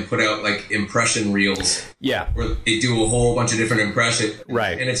out and put out like impression reels. Yeah. Where they do a whole bunch of different impressions.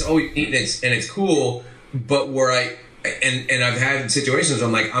 Right. And it's always neat and it's cool, but where and I've had situations where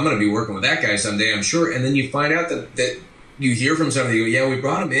I'm like, I'm going to be working with that guy someday, I'm sure. And then you find out that you hear from somebody, you go, yeah, we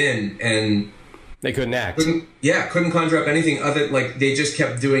brought him in, and They couldn't act. Couldn't conjure up anything other, like, they just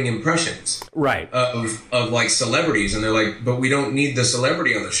kept doing impressions. Right. Of like, celebrities, and they're like, but we don't need the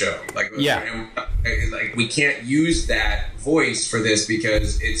celebrity on the show. Like, like, we can't use that voice for this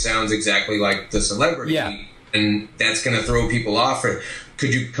because it sounds exactly like the celebrity. Yeah. And that's going to throw people off.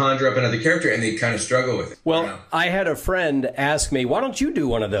 Could you conjure up another character? And they kind of struggle with it. Well, I had a friend ask me, why don't you do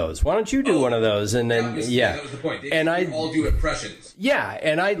one of those? Why don't you do one of those? And then, that was the point. They all do impressions. Yeah.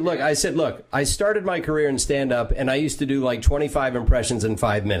 And I said, look, I started my career in stand-up, and I used to do like 25 impressions in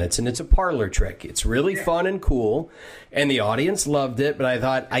 5 minutes. And it's a parlor trick. It's really fun and cool. And the audience loved it. But I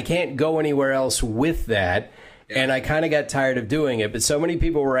thought, I can't go anywhere else with that. Yeah. And I kind of got tired of doing it. But so many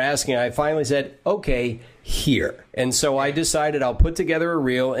people were asking, I finally said, okay, here. And so I decided I'll put together a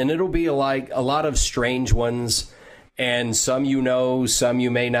reel, and it'll be like a lot of strange ones, and some you know, some you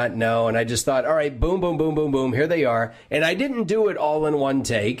may not know. And I just thought, all right, boom, boom, boom, boom, boom, here they are. And I didn't do it all in one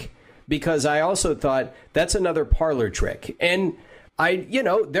take because I also thought that's another parlor trick. And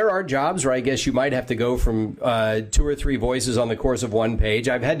there are jobs where I guess you might have to go from 2 or 3 voices on the course of one page.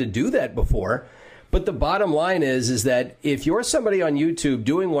 I've had to do that before. But the bottom line is that if you're somebody on YouTube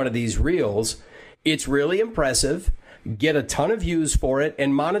doing one of these reels, it's really impressive. Get a ton of views for it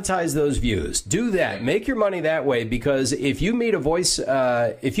and monetize those views. Do that. Make your money that way, because if you made a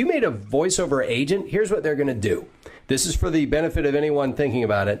voiceover agent, here's what they're going to do. This is for the benefit of anyone thinking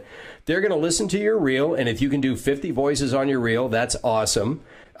about it. They're going to listen to your reel, and if you can do 50 voices on your reel, that's awesome.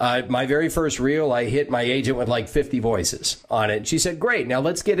 My very first reel, I hit my agent with like 50 voices on it. She said, great, now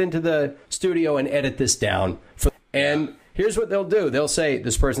let's get into the studio and edit this down. And here's what they'll do. They'll say,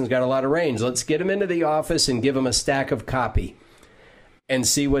 this person's got a lot of range. Let's get them into the office and give them a stack of copy and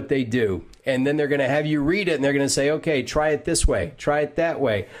see what they do. And then they're going to have you read it, and they're going to say, okay, try it this way, try it that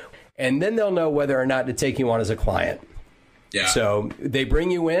way. And then they'll know whether or not to take you on as a client. Yeah. So they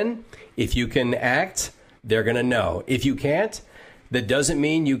bring you in. If you can act, they're going to know. If you can't, that doesn't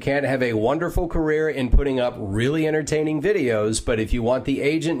mean you can't have a wonderful career in putting up really entertaining videos. But if you want the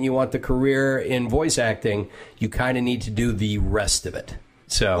agent and you want the career in voice acting, you kind of need to do the rest of it.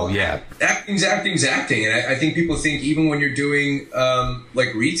 So, Acting's acting. And I think people think even when you're doing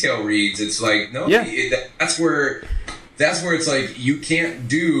like retail reads, it's like, no, that's where it's like you can't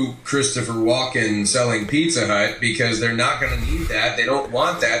do Christopher Walken selling Pizza Hut because they're not going to need that. They don't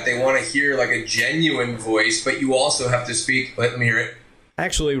want that. They want to hear like a genuine voice, but you also have to speak. Let me hear it.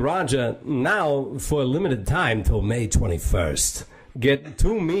 Actually, Roger, now for a limited time till May 21st, get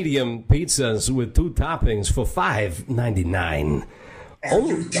 2 medium pizzas with 2 toppings for $5.99. Are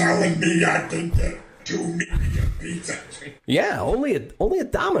you telling me I can get 2 medium pizzas? Yeah, only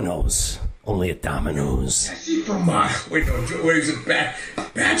at Domino's. Only at Domino's. Is he from, wait, is it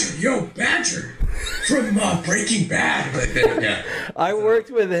Badger? Yo, Badger. From Breaking Bad. Yeah. I worked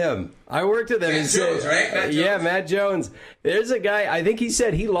with him. Matt Jones, right? Matt Jones? Yeah, Matt Jones. There's a guy, I think he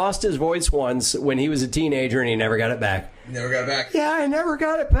said he lost his voice once when he was a teenager and he never got it back. Never got it back. Yeah, I never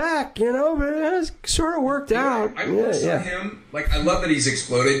got it back, but it sort of worked out. I saw him. Like, I love that he's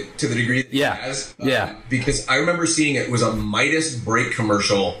exploded to the degree that he has. Because I remember seeing it was a Midas brake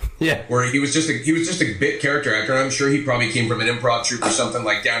commercial. Yeah. Where he was just a bit character actor, and I'm sure he probably came from an improv troupe or something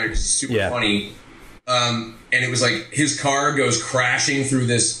like down here because he's super funny. And it was like his car goes crashing through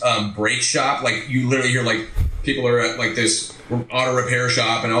this brake shop. Like, you literally hear like people are at like this auto repair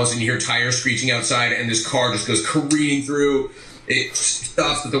shop, and all of a sudden you hear tires screeching outside, and this car just goes careening through. It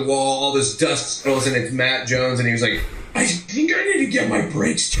stops at the wall, all this dust spills, and it's Matt Jones, and he was like, I think I need to get my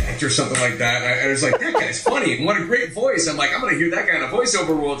brakes checked or something like that. I was like, that guy's funny, and what a great voice. I'm like, I'm going to hear that guy in a voiceover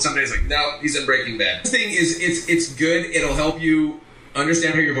world someday. He's like, no, he's in Breaking Bad. The thing is, it's good. It'll help you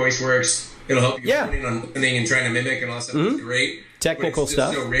understand how your voice works. It'll help you on listening and trying to mimic and all that stuff. It's great. Technical it's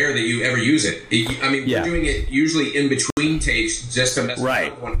stuff. It's so rare that you ever use it. I mean, we're doing it usually in between takes just to mess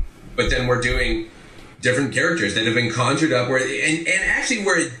with one. But then we're doing different characters that have been conjured up. And actually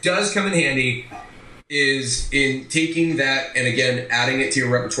where it does come in handy is in taking that and, again, adding it to your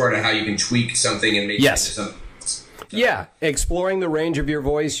repertoire to how you can tweak something and make it into something. Yeah, exploring the range of your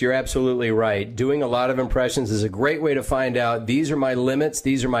voice, you're absolutely right. Doing a lot of impressions is a great way to find out these are my limits,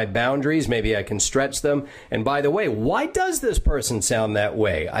 these are my boundaries, maybe I can stretch them. And by the way, why does this person sound that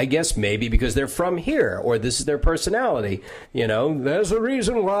way? I guess maybe because they're from here, or this is their personality. You know, there's a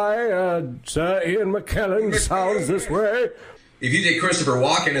reason why Sir Ian McKellen sounds this way. If you take Christopher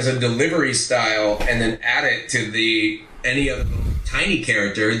Walken as a delivery style and then add it to any other little tiny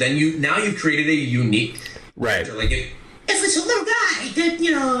character, then you've created a unique character. Like if it's a little guy that,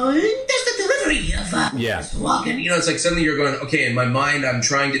 does the delivery of Walken. It's like suddenly you're going, okay, in my mind I'm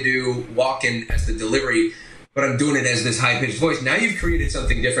trying to do Walken as the delivery, but I'm doing it as this high-pitched voice. Now you've created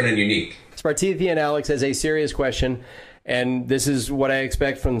something different and unique. Spartathian Alex has a serious question, and this is what I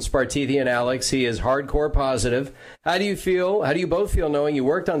expect from Spartathian Alex. He is hardcore positive. How do you both feel knowing you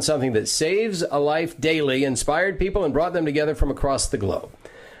worked on something that saves a life daily, inspired people, and brought them together from across the globe?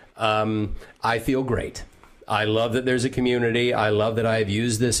 I feel great. I love that there's a community. I love that I have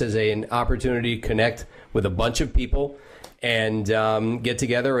used this as an opportunity to connect with a bunch of people and get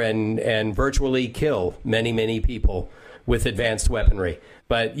together and virtually kill many, many people with advanced weaponry.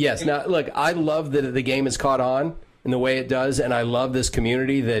 But yes, now look, I love that the game has caught on in the way it does, and I love this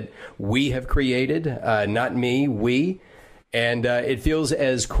community that we have created, not me, we, and it feels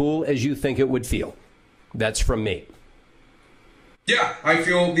as cool as you think it would feel. That's from me. Yeah, I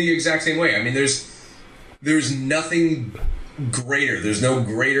feel the exact same way. I mean, there's nothing greater. There's no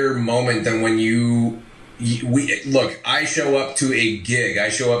greater moment than when look, I show up to a gig. I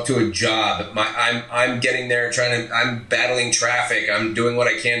show up to a job. I'm getting there I'm battling traffic. I'm doing what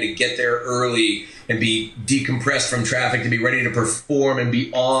I can to get there early and be decompressed from traffic to be ready to perform and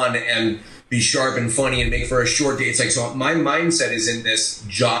be on and be sharp and funny and make for a short day. It's like, so my mindset is in this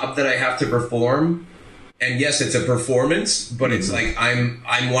job that I have to perform. And yes, it's a performance, but it's like I'm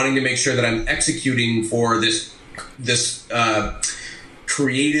wanting to make sure that I'm executing for this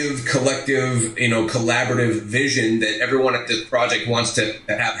creative, collective, collaborative vision that everyone at this project wants to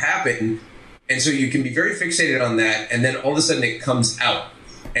have happen. And so you can be very fixated on that, and then all of a sudden it comes out,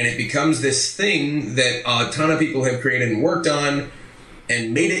 and it becomes this thing that a ton of people have created and worked on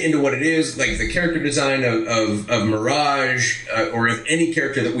and made it into what it is, like the character design of Mirage, or of any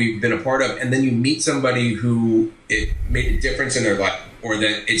character that we've been a part of, and then you meet somebody who it made a difference in their life, or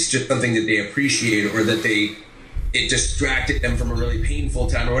that it's just something that they appreciate, or that it distracted them from a really painful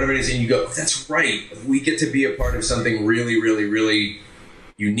time, or whatever it is, and you go, oh, that's right, we get to be a part of something really, really, really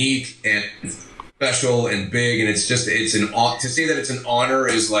unique and special and big, and to say that it's an honor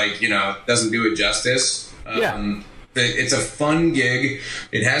is like, doesn't do it justice. It's a fun gig.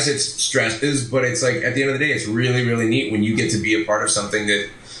 It has its stresses, but it's like, at the end of the day, it's really, really neat when you get to be a part of something that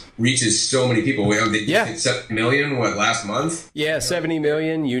reaches so many people. They hit 70 million, last month? Yeah, 70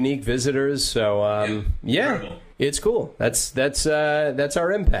 million unique visitors. So, it's cool. That's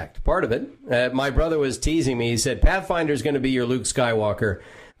our impact, part of it. My brother was teasing me. He said, Pathfinder's going to be your Luke Skywalker.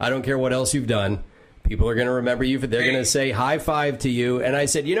 I don't care what else you've done. People are going to remember you. They're going to say high five to you. And I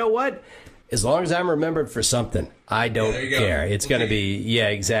said, you know what? As long as I'm remembered for something, I don't care. It's going to be,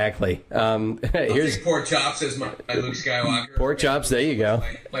 exactly. Here's pork chops as my Luke Skywalker. Pork chops, there you go.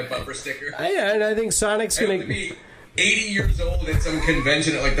 My bumper sticker. Yeah, and I think Sonic's going to be 80 years old at some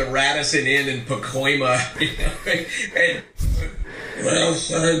convention at like the Radisson Inn in Pacoima. And, well,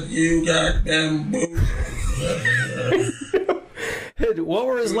 son, you got them booze. What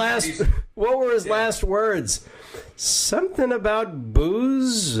were his last words? Something about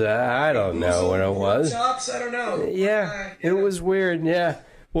booze? I don't know what it was. Chops? I don't know. Yeah, it was weird. Yeah.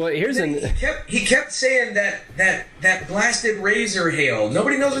 Well, he kept saying that blasted razor hail.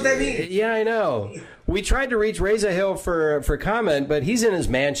 Nobody knows what that means. Yeah, I know. We tried to reach Razor Hill for comment, but he's in his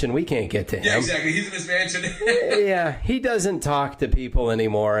mansion. We can't get to him. Yeah, exactly. He's in his mansion. Yeah, he doesn't talk to people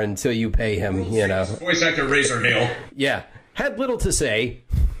anymore until you pay him. Voice actor Razor Hill. Yeah, had little to say.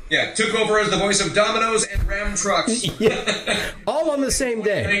 Yeah, took over as the voice of Domino's and Ram trucks. Yeah, all on the same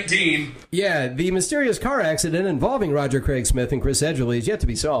day. 19. Yeah, the mysterious car accident involving Roger Craig Smith and Chris Edgevoice is yet to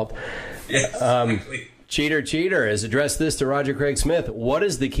be solved. Yes, exactly. Cheater has addressed this to Roger Craig Smith. What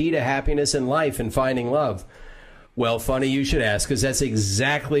is the key to happiness in life and finding love? Well, funny you should ask, because that's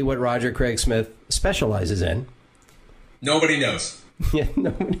exactly what Roger Craig Smith specializes in. Nobody knows. Yeah,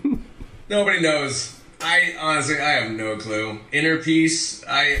 nobody knows. I have no clue. Inner peace,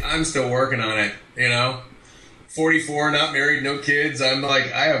 I'm still working on it, 44, not married, no kids. I'm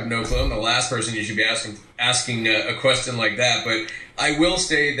like, I have no clue. I'm the last person you should be asking a question like that. But I will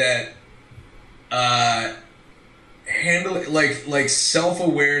say that handle it like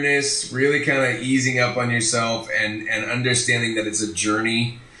self-awareness, really kind of easing up on yourself and understanding that it's a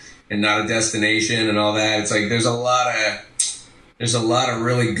journey and not a destination and all that. It's like there's a lot of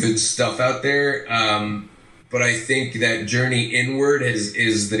really good stuff out there, but I think that journey inward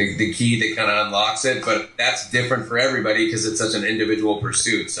is the key that kind of unlocks it. But that's different for everybody because it's such an individual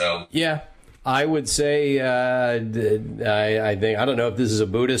pursuit. So yeah, I would say I think, I don't know if this is a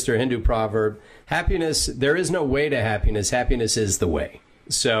Buddhist or Hindu proverb. Happiness, there is no way to happiness. Happiness is the way.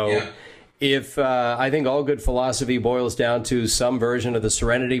 So. Yeah. If I think all good philosophy boils down to some version of the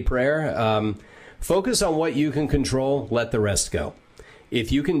Serenity Prayer. Focus on what you can control, let the rest go.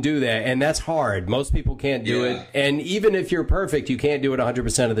 If you can do that, and that's hard. Most people can't do it. And even if you're perfect, you can't do it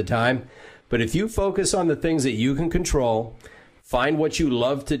 100% of the time. But if you focus on the things that you can control, find what you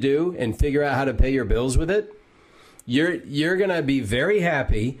love to do, and figure out how to pay your bills with it, you're going to be very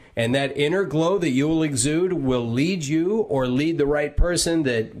happy, and that inner glow that you will exude will lead you or lead the right person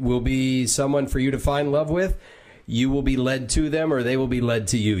that will be someone for you to find love with. You will be led to them, or they will be led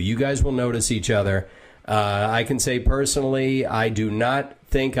to you. You guys will notice each other. I can say personally, I do not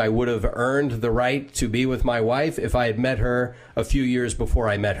think I would have earned the right to be with my wife if I had met her a few years before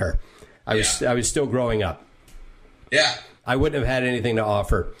I met her. I was still growing up. Yeah. I wouldn't have had anything to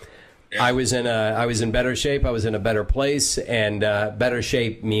offer. Yeah. I was in better shape. I was in a better place, and better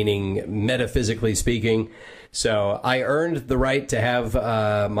shape meaning metaphysically speaking. So I earned the right to have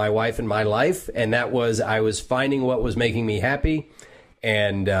my wife in my life, and that was I was finding what was making me happy,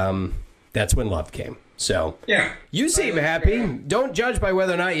 and that's when love came. So yeah, you seem happy. Don't judge by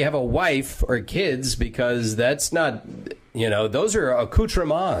whether or not you have a wife or kids, because that's not, those are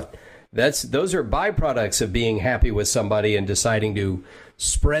accoutrements. Those are byproducts of being happy with somebody and deciding to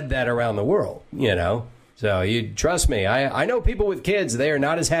spread that around the world, So you trust me. I know people with kids, they are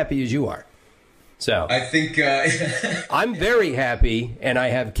not as happy as you are. So I think I'm very happy and I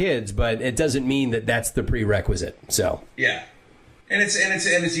have kids, but it doesn't mean that that's the prerequisite. So yeah. And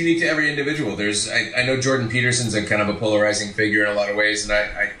it's unique to every individual. I know Jordan Peterson's a kind of a polarizing figure in a lot of ways,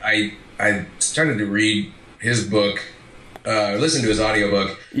 and I started to read his book, listen to his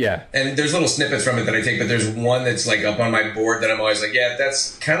audiobook. Yeah. And there's little snippets from it that I take, but there's one that's like up on my board that I'm always like, yeah,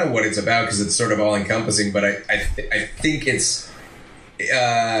 that's kind of what it's about, because it's sort of all encompassing. But I think it's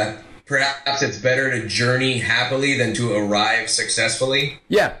perhaps it's better to journey happily than to arrive successfully.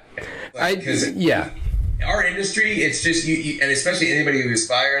 Yeah. Our industry, it's just you, and especially anybody who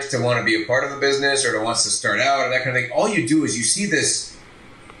aspires to want to be a part of a business or wants to start out or that kind of thing. All you do is you see this,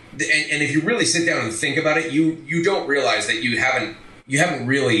 and if you really sit down and think about it, you don't realize that you haven't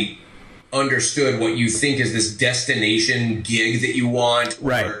really understood what you think is this destination gig that you want.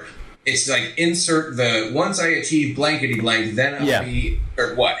 Right. Or it's like insert the once I achieve blankety blank, then I'll be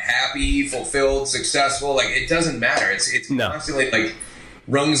happy, fulfilled, successful. Like it doesn't matter. It's constantly like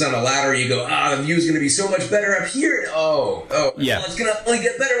rungs on a ladder. You go, the view's going to be so much better up here. Yeah. Well, it's going to only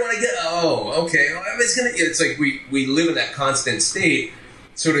get better when I get. Okay. It's like we live in that constant state.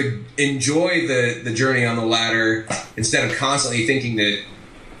 Sort of enjoy the journey on the ladder instead of constantly thinking that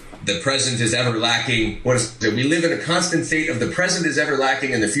the present is ever lacking. We live in a constant state of the present is ever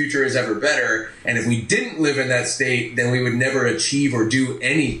lacking and the future is ever better. And if we didn't live in that state, then we would never achieve or do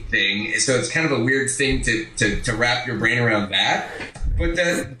anything. So it's kind of a weird thing to wrap your brain around that. But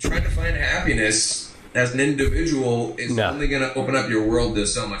then trying to find happiness as an individual is only going to open up your world to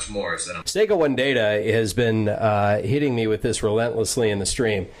so much more. So Sega One Data has been hitting me with this relentlessly in the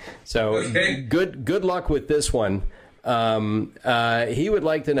stream. So good luck with this one. He would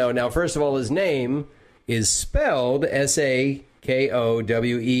like to know, now, first of all, his name is spelled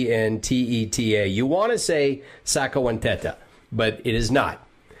Sakowenteta. You want to say Sakowenteta, but it is not.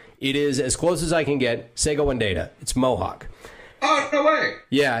 It is, as close as I can get, Sega One Data. It's Mohawk. Oh, no way.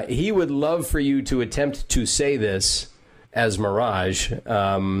 Yeah, he would love for you to attempt to say this as Mirage.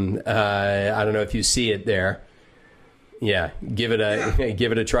 I don't know if you see it there. Yeah, give it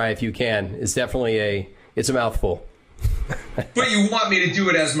a try if you can. It's definitely it's a mouthful. But you want me to do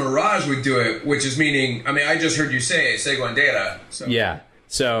it as Mirage would do it, which is meaning, I just heard you say Sega One Data. So yeah,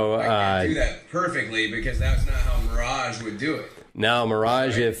 so I can't do that perfectly because that's not how Mirage would do it. No,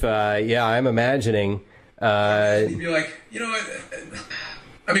 Mirage, I'm imagining. You'd be like, what?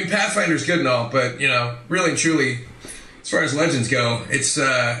 Pathfinder's good and all, but really and truly, as far as legends go, it's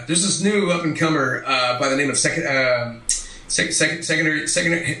there's this new up and comer by the name of Secondhand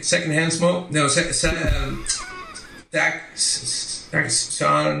Smoke. No, Saskatchewan.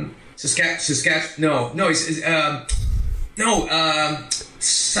 No, he's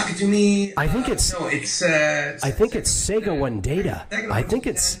suck it to me. I think it's Sega One Data. I think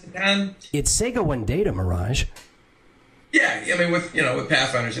it's Sega One Data, Mirage. Yeah, with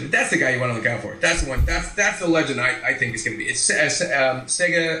Pathfinder, that's the guy you want to look out for. That's the one. That's the legend I think it's going to be. It's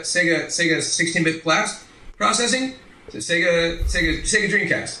Sega 16-bit processing. So Sega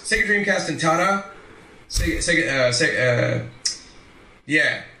Dreamcast and Tada.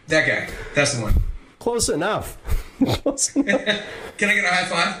 Yeah, that guy. That's the one. Close enough. Can I get a high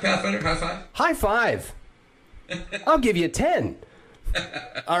five, Pathfinder? High five? High five. I'll give you 10.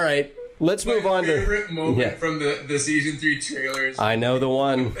 All right, let's move on to... My favorite moment from the Season 3 trailers. I know the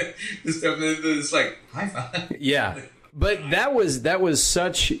one. The stuff that's like, high five. Yeah. But that was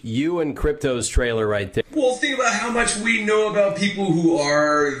such you and Crypto's trailer right there. Well, think about how much we know about people who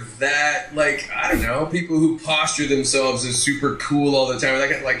are that, people who posture themselves as super cool all the time.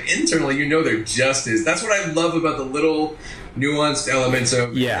 Like internally, they're just as. That's what I love about the little nuanced elements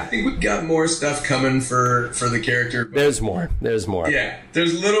of. Yeah. I think we've got more stuff coming for the character. But There's more. yeah,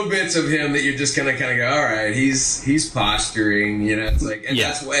 there's little bits of him that you're just gonna kind of go, all right, he's posturing, you know. It's like, and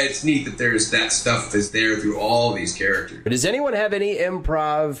that's why it's neat that there's that stuff is there through all these characters. But does anyone have any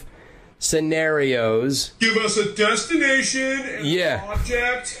improv scenarios? Give us a destination and an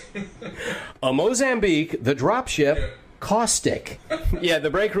object. A Mozambique, the dropship, caustic. Yeah,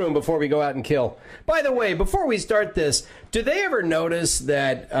 the break room before we go out and kill. By the way, before we start this, do they ever notice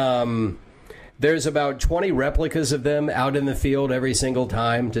that there's about 20 replicas of them out in the field every single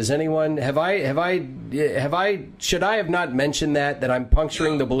time? Does anyone should I have not mentioned that I'm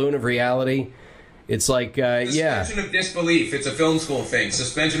puncturing the balloon of reality? It's like, Suspension of disbelief. It's a film school thing.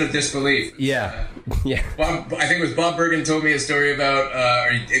 Suspension of disbelief. Yeah. Yeah. Bob, I think it was Bob Bergen told me a story about,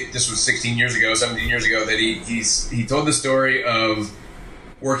 this was 17 years ago, that he told the story of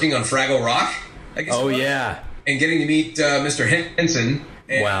working on Fraggle Rock, I guess. Oh, yeah. And getting to meet Mr. Henson.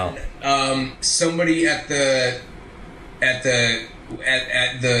 And, Wow. Somebody at the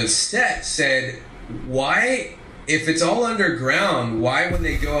set said, why... If it's all underground, why when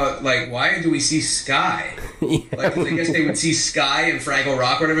they go out, like, why do we see sky? Like, I guess they would see sky in Fraggle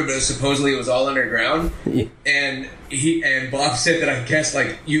Rock or whatever, but supposedly it was all underground. Yeah. And Bob said that I guess,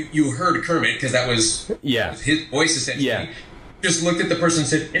 like, you heard Kermit, because that was his voice, essentially. Yeah. Just looked at the person and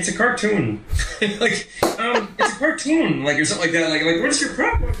said, it's a cartoon. Like, it's a cartoon, like, or something like that. Like, what is your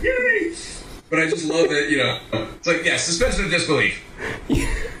problem? Yay! But I just love it, you know. It's like, yeah, suspension of disbelief.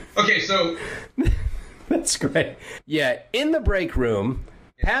 Okay, so... That's great. Yeah, in the break room,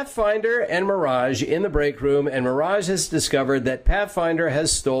 Pathfinder and Mirage in the break room, and Mirage has discovered that Pathfinder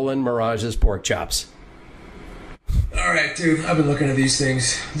has stolen Mirage's pork chops. All right, dude, I've been looking at these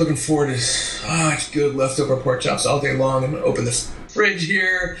things. Looking forward to it's good leftover pork chops all day long. I'm going to open the fridge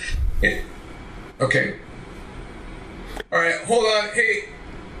here. Okay. All right, hold on. Hey,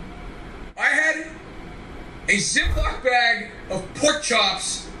 I had a Ziploc bag of pork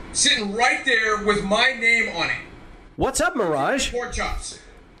chops sitting right there with my name on it. What's up, Mirage? Pork chops.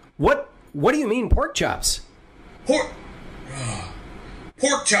 What do you mean pork chops? Pork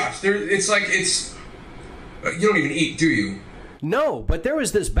chops. It's you don't even eat, do you? No, but there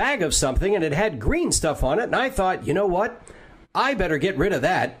was this bag of something and it had green stuff on it, and I thought, you know what? I better get rid of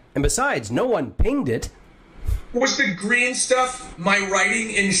that. And besides, no one pinged it. Was the green stuff my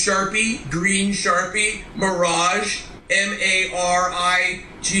writing in Sharpie? Green Sharpie? Mirage?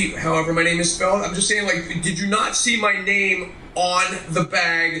 M-A-R-I-G, however my name is spelled. I'm just saying, like, did you not see my name on the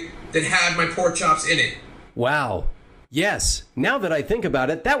bag that had my pork chops in it? Wow. Yes. Now that I think about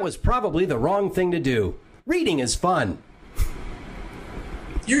it, that was probably the wrong thing to do. Reading is fun.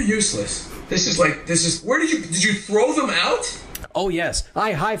 You're useless. Where did you throw them out? Oh, yes.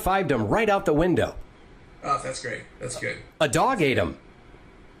 I high-fived them right out the window. Oh, that's great. That's good. A dog ate them.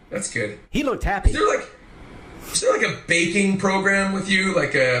 That's good. He looked happy. Is there like a baking program with you,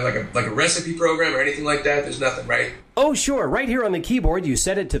 like a recipe program or anything like that? There's nothing, right? Oh, sure. Right here on the keyboard, you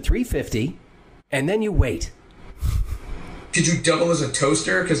set it to 350, and then you wait. Could you double as a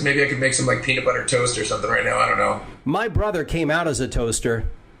toaster? Because maybe I could make some like peanut butter toast or something right now. I don't know. My brother came out as a toaster.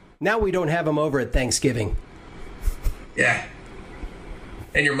 Now we don't have him over at Thanksgiving. Yeah.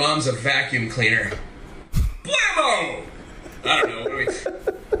 And your mom's a vacuum cleaner. Blammo! I don't know. Is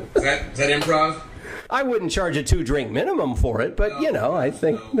that improv? I wouldn't charge a 2-drink minimum for it, but, I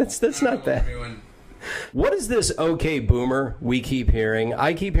think that's not bad. What is this OK Boomer we keep hearing?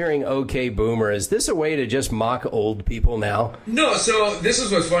 I keep hearing OK Boomer. Is this a way to just mock old people now? No, so this is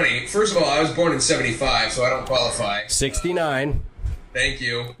what's funny. First of all, I was born in 75, so I don't qualify. 69. Thank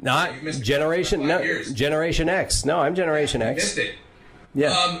you. Not Generation Generation X. No, I'm Generation X. Missed it.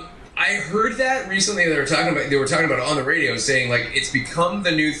 Yeah. I heard that recently. They were talking about it on the radio, saying like it's become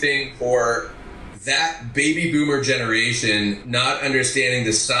the new thing for that baby boomer generation not understanding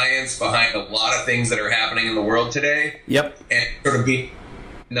the science behind a lot of things that are happening in the world today. Yep. And sort of being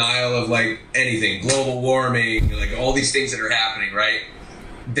denial of like anything, global warming, like all these things that are happening, right?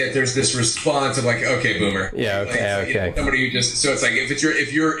 That there's this response of like, okay, boomer. Yeah, okay, okay. Somebody who just, so it's like if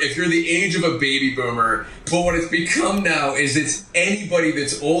you're the age of a baby boomer, but what it's become now is it's anybody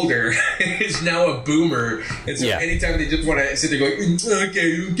that's older is now a boomer. And so anytime they just want to sit there going,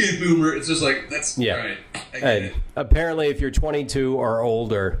 okay, boomer, it's just like, that's all right. I get it. Apparently, if you're 22 or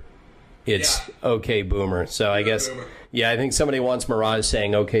older, it's okay, boomer. So I guess, boomer. I think somebody wants Mirage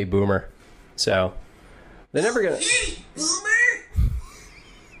saying okay, boomer. So they're never going to. Hey, boomer!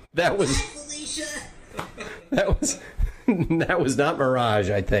 That was not Mirage,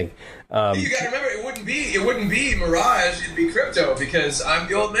 I think. You got to remember, it wouldn't be Mirage, it'd be Crypto, because I'm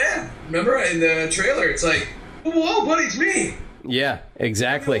the old man. Remember in the trailer, it's like Whoa, buddy, it's me. Yeah,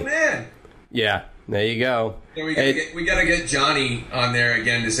 exactly. Oh, man. Yeah, there you go. Yeah, we gotta get Johnny on there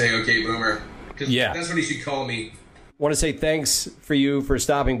again to say, okay, Boomer. Yeah. That's what he should call me. Want to say thanks for you for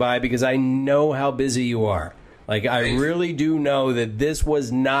stopping by because I know how busy you are. Like, I really do know that this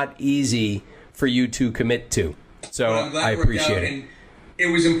was not easy for you to commit to. So I appreciate it. And it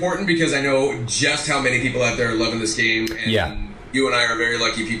was important because I know just how many people out there are loving this game. And you and I are very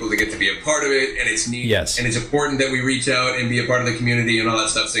lucky people to get to be a part of it. And it's neat. Yes. And it's important that we reach out and be a part of the community and all that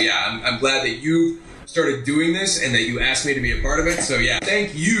stuff. So, yeah, I'm glad that you started doing this and that you asked me to be a part of it. So, yeah,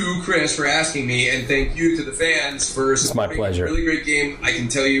 thank you, Chris, for asking me. And thank you to the fans for supporting. It's my pleasure. A really great game. I can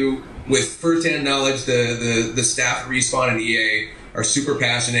tell you with firsthand knowledge, the staff at Respawn and EA are super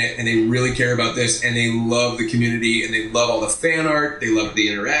passionate and they really care about this and they love the community and they love all the fan art. They love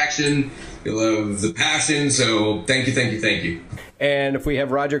the interaction. They love the passion. So thank you, thank you, thank you. And if we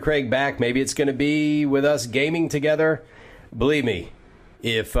have Roger Craig back, maybe it's going to be with us gaming together. Believe me,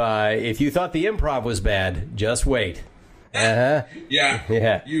 if you thought the improv was bad, just wait. Yeah.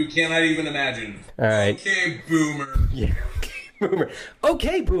 Yeah. You cannot even imagine. All right. Okay, Boomer. Yeah. Okay, Boomer.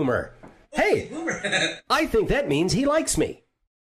 Okay, Boomer. Hey, Boomer. I think that means he likes me.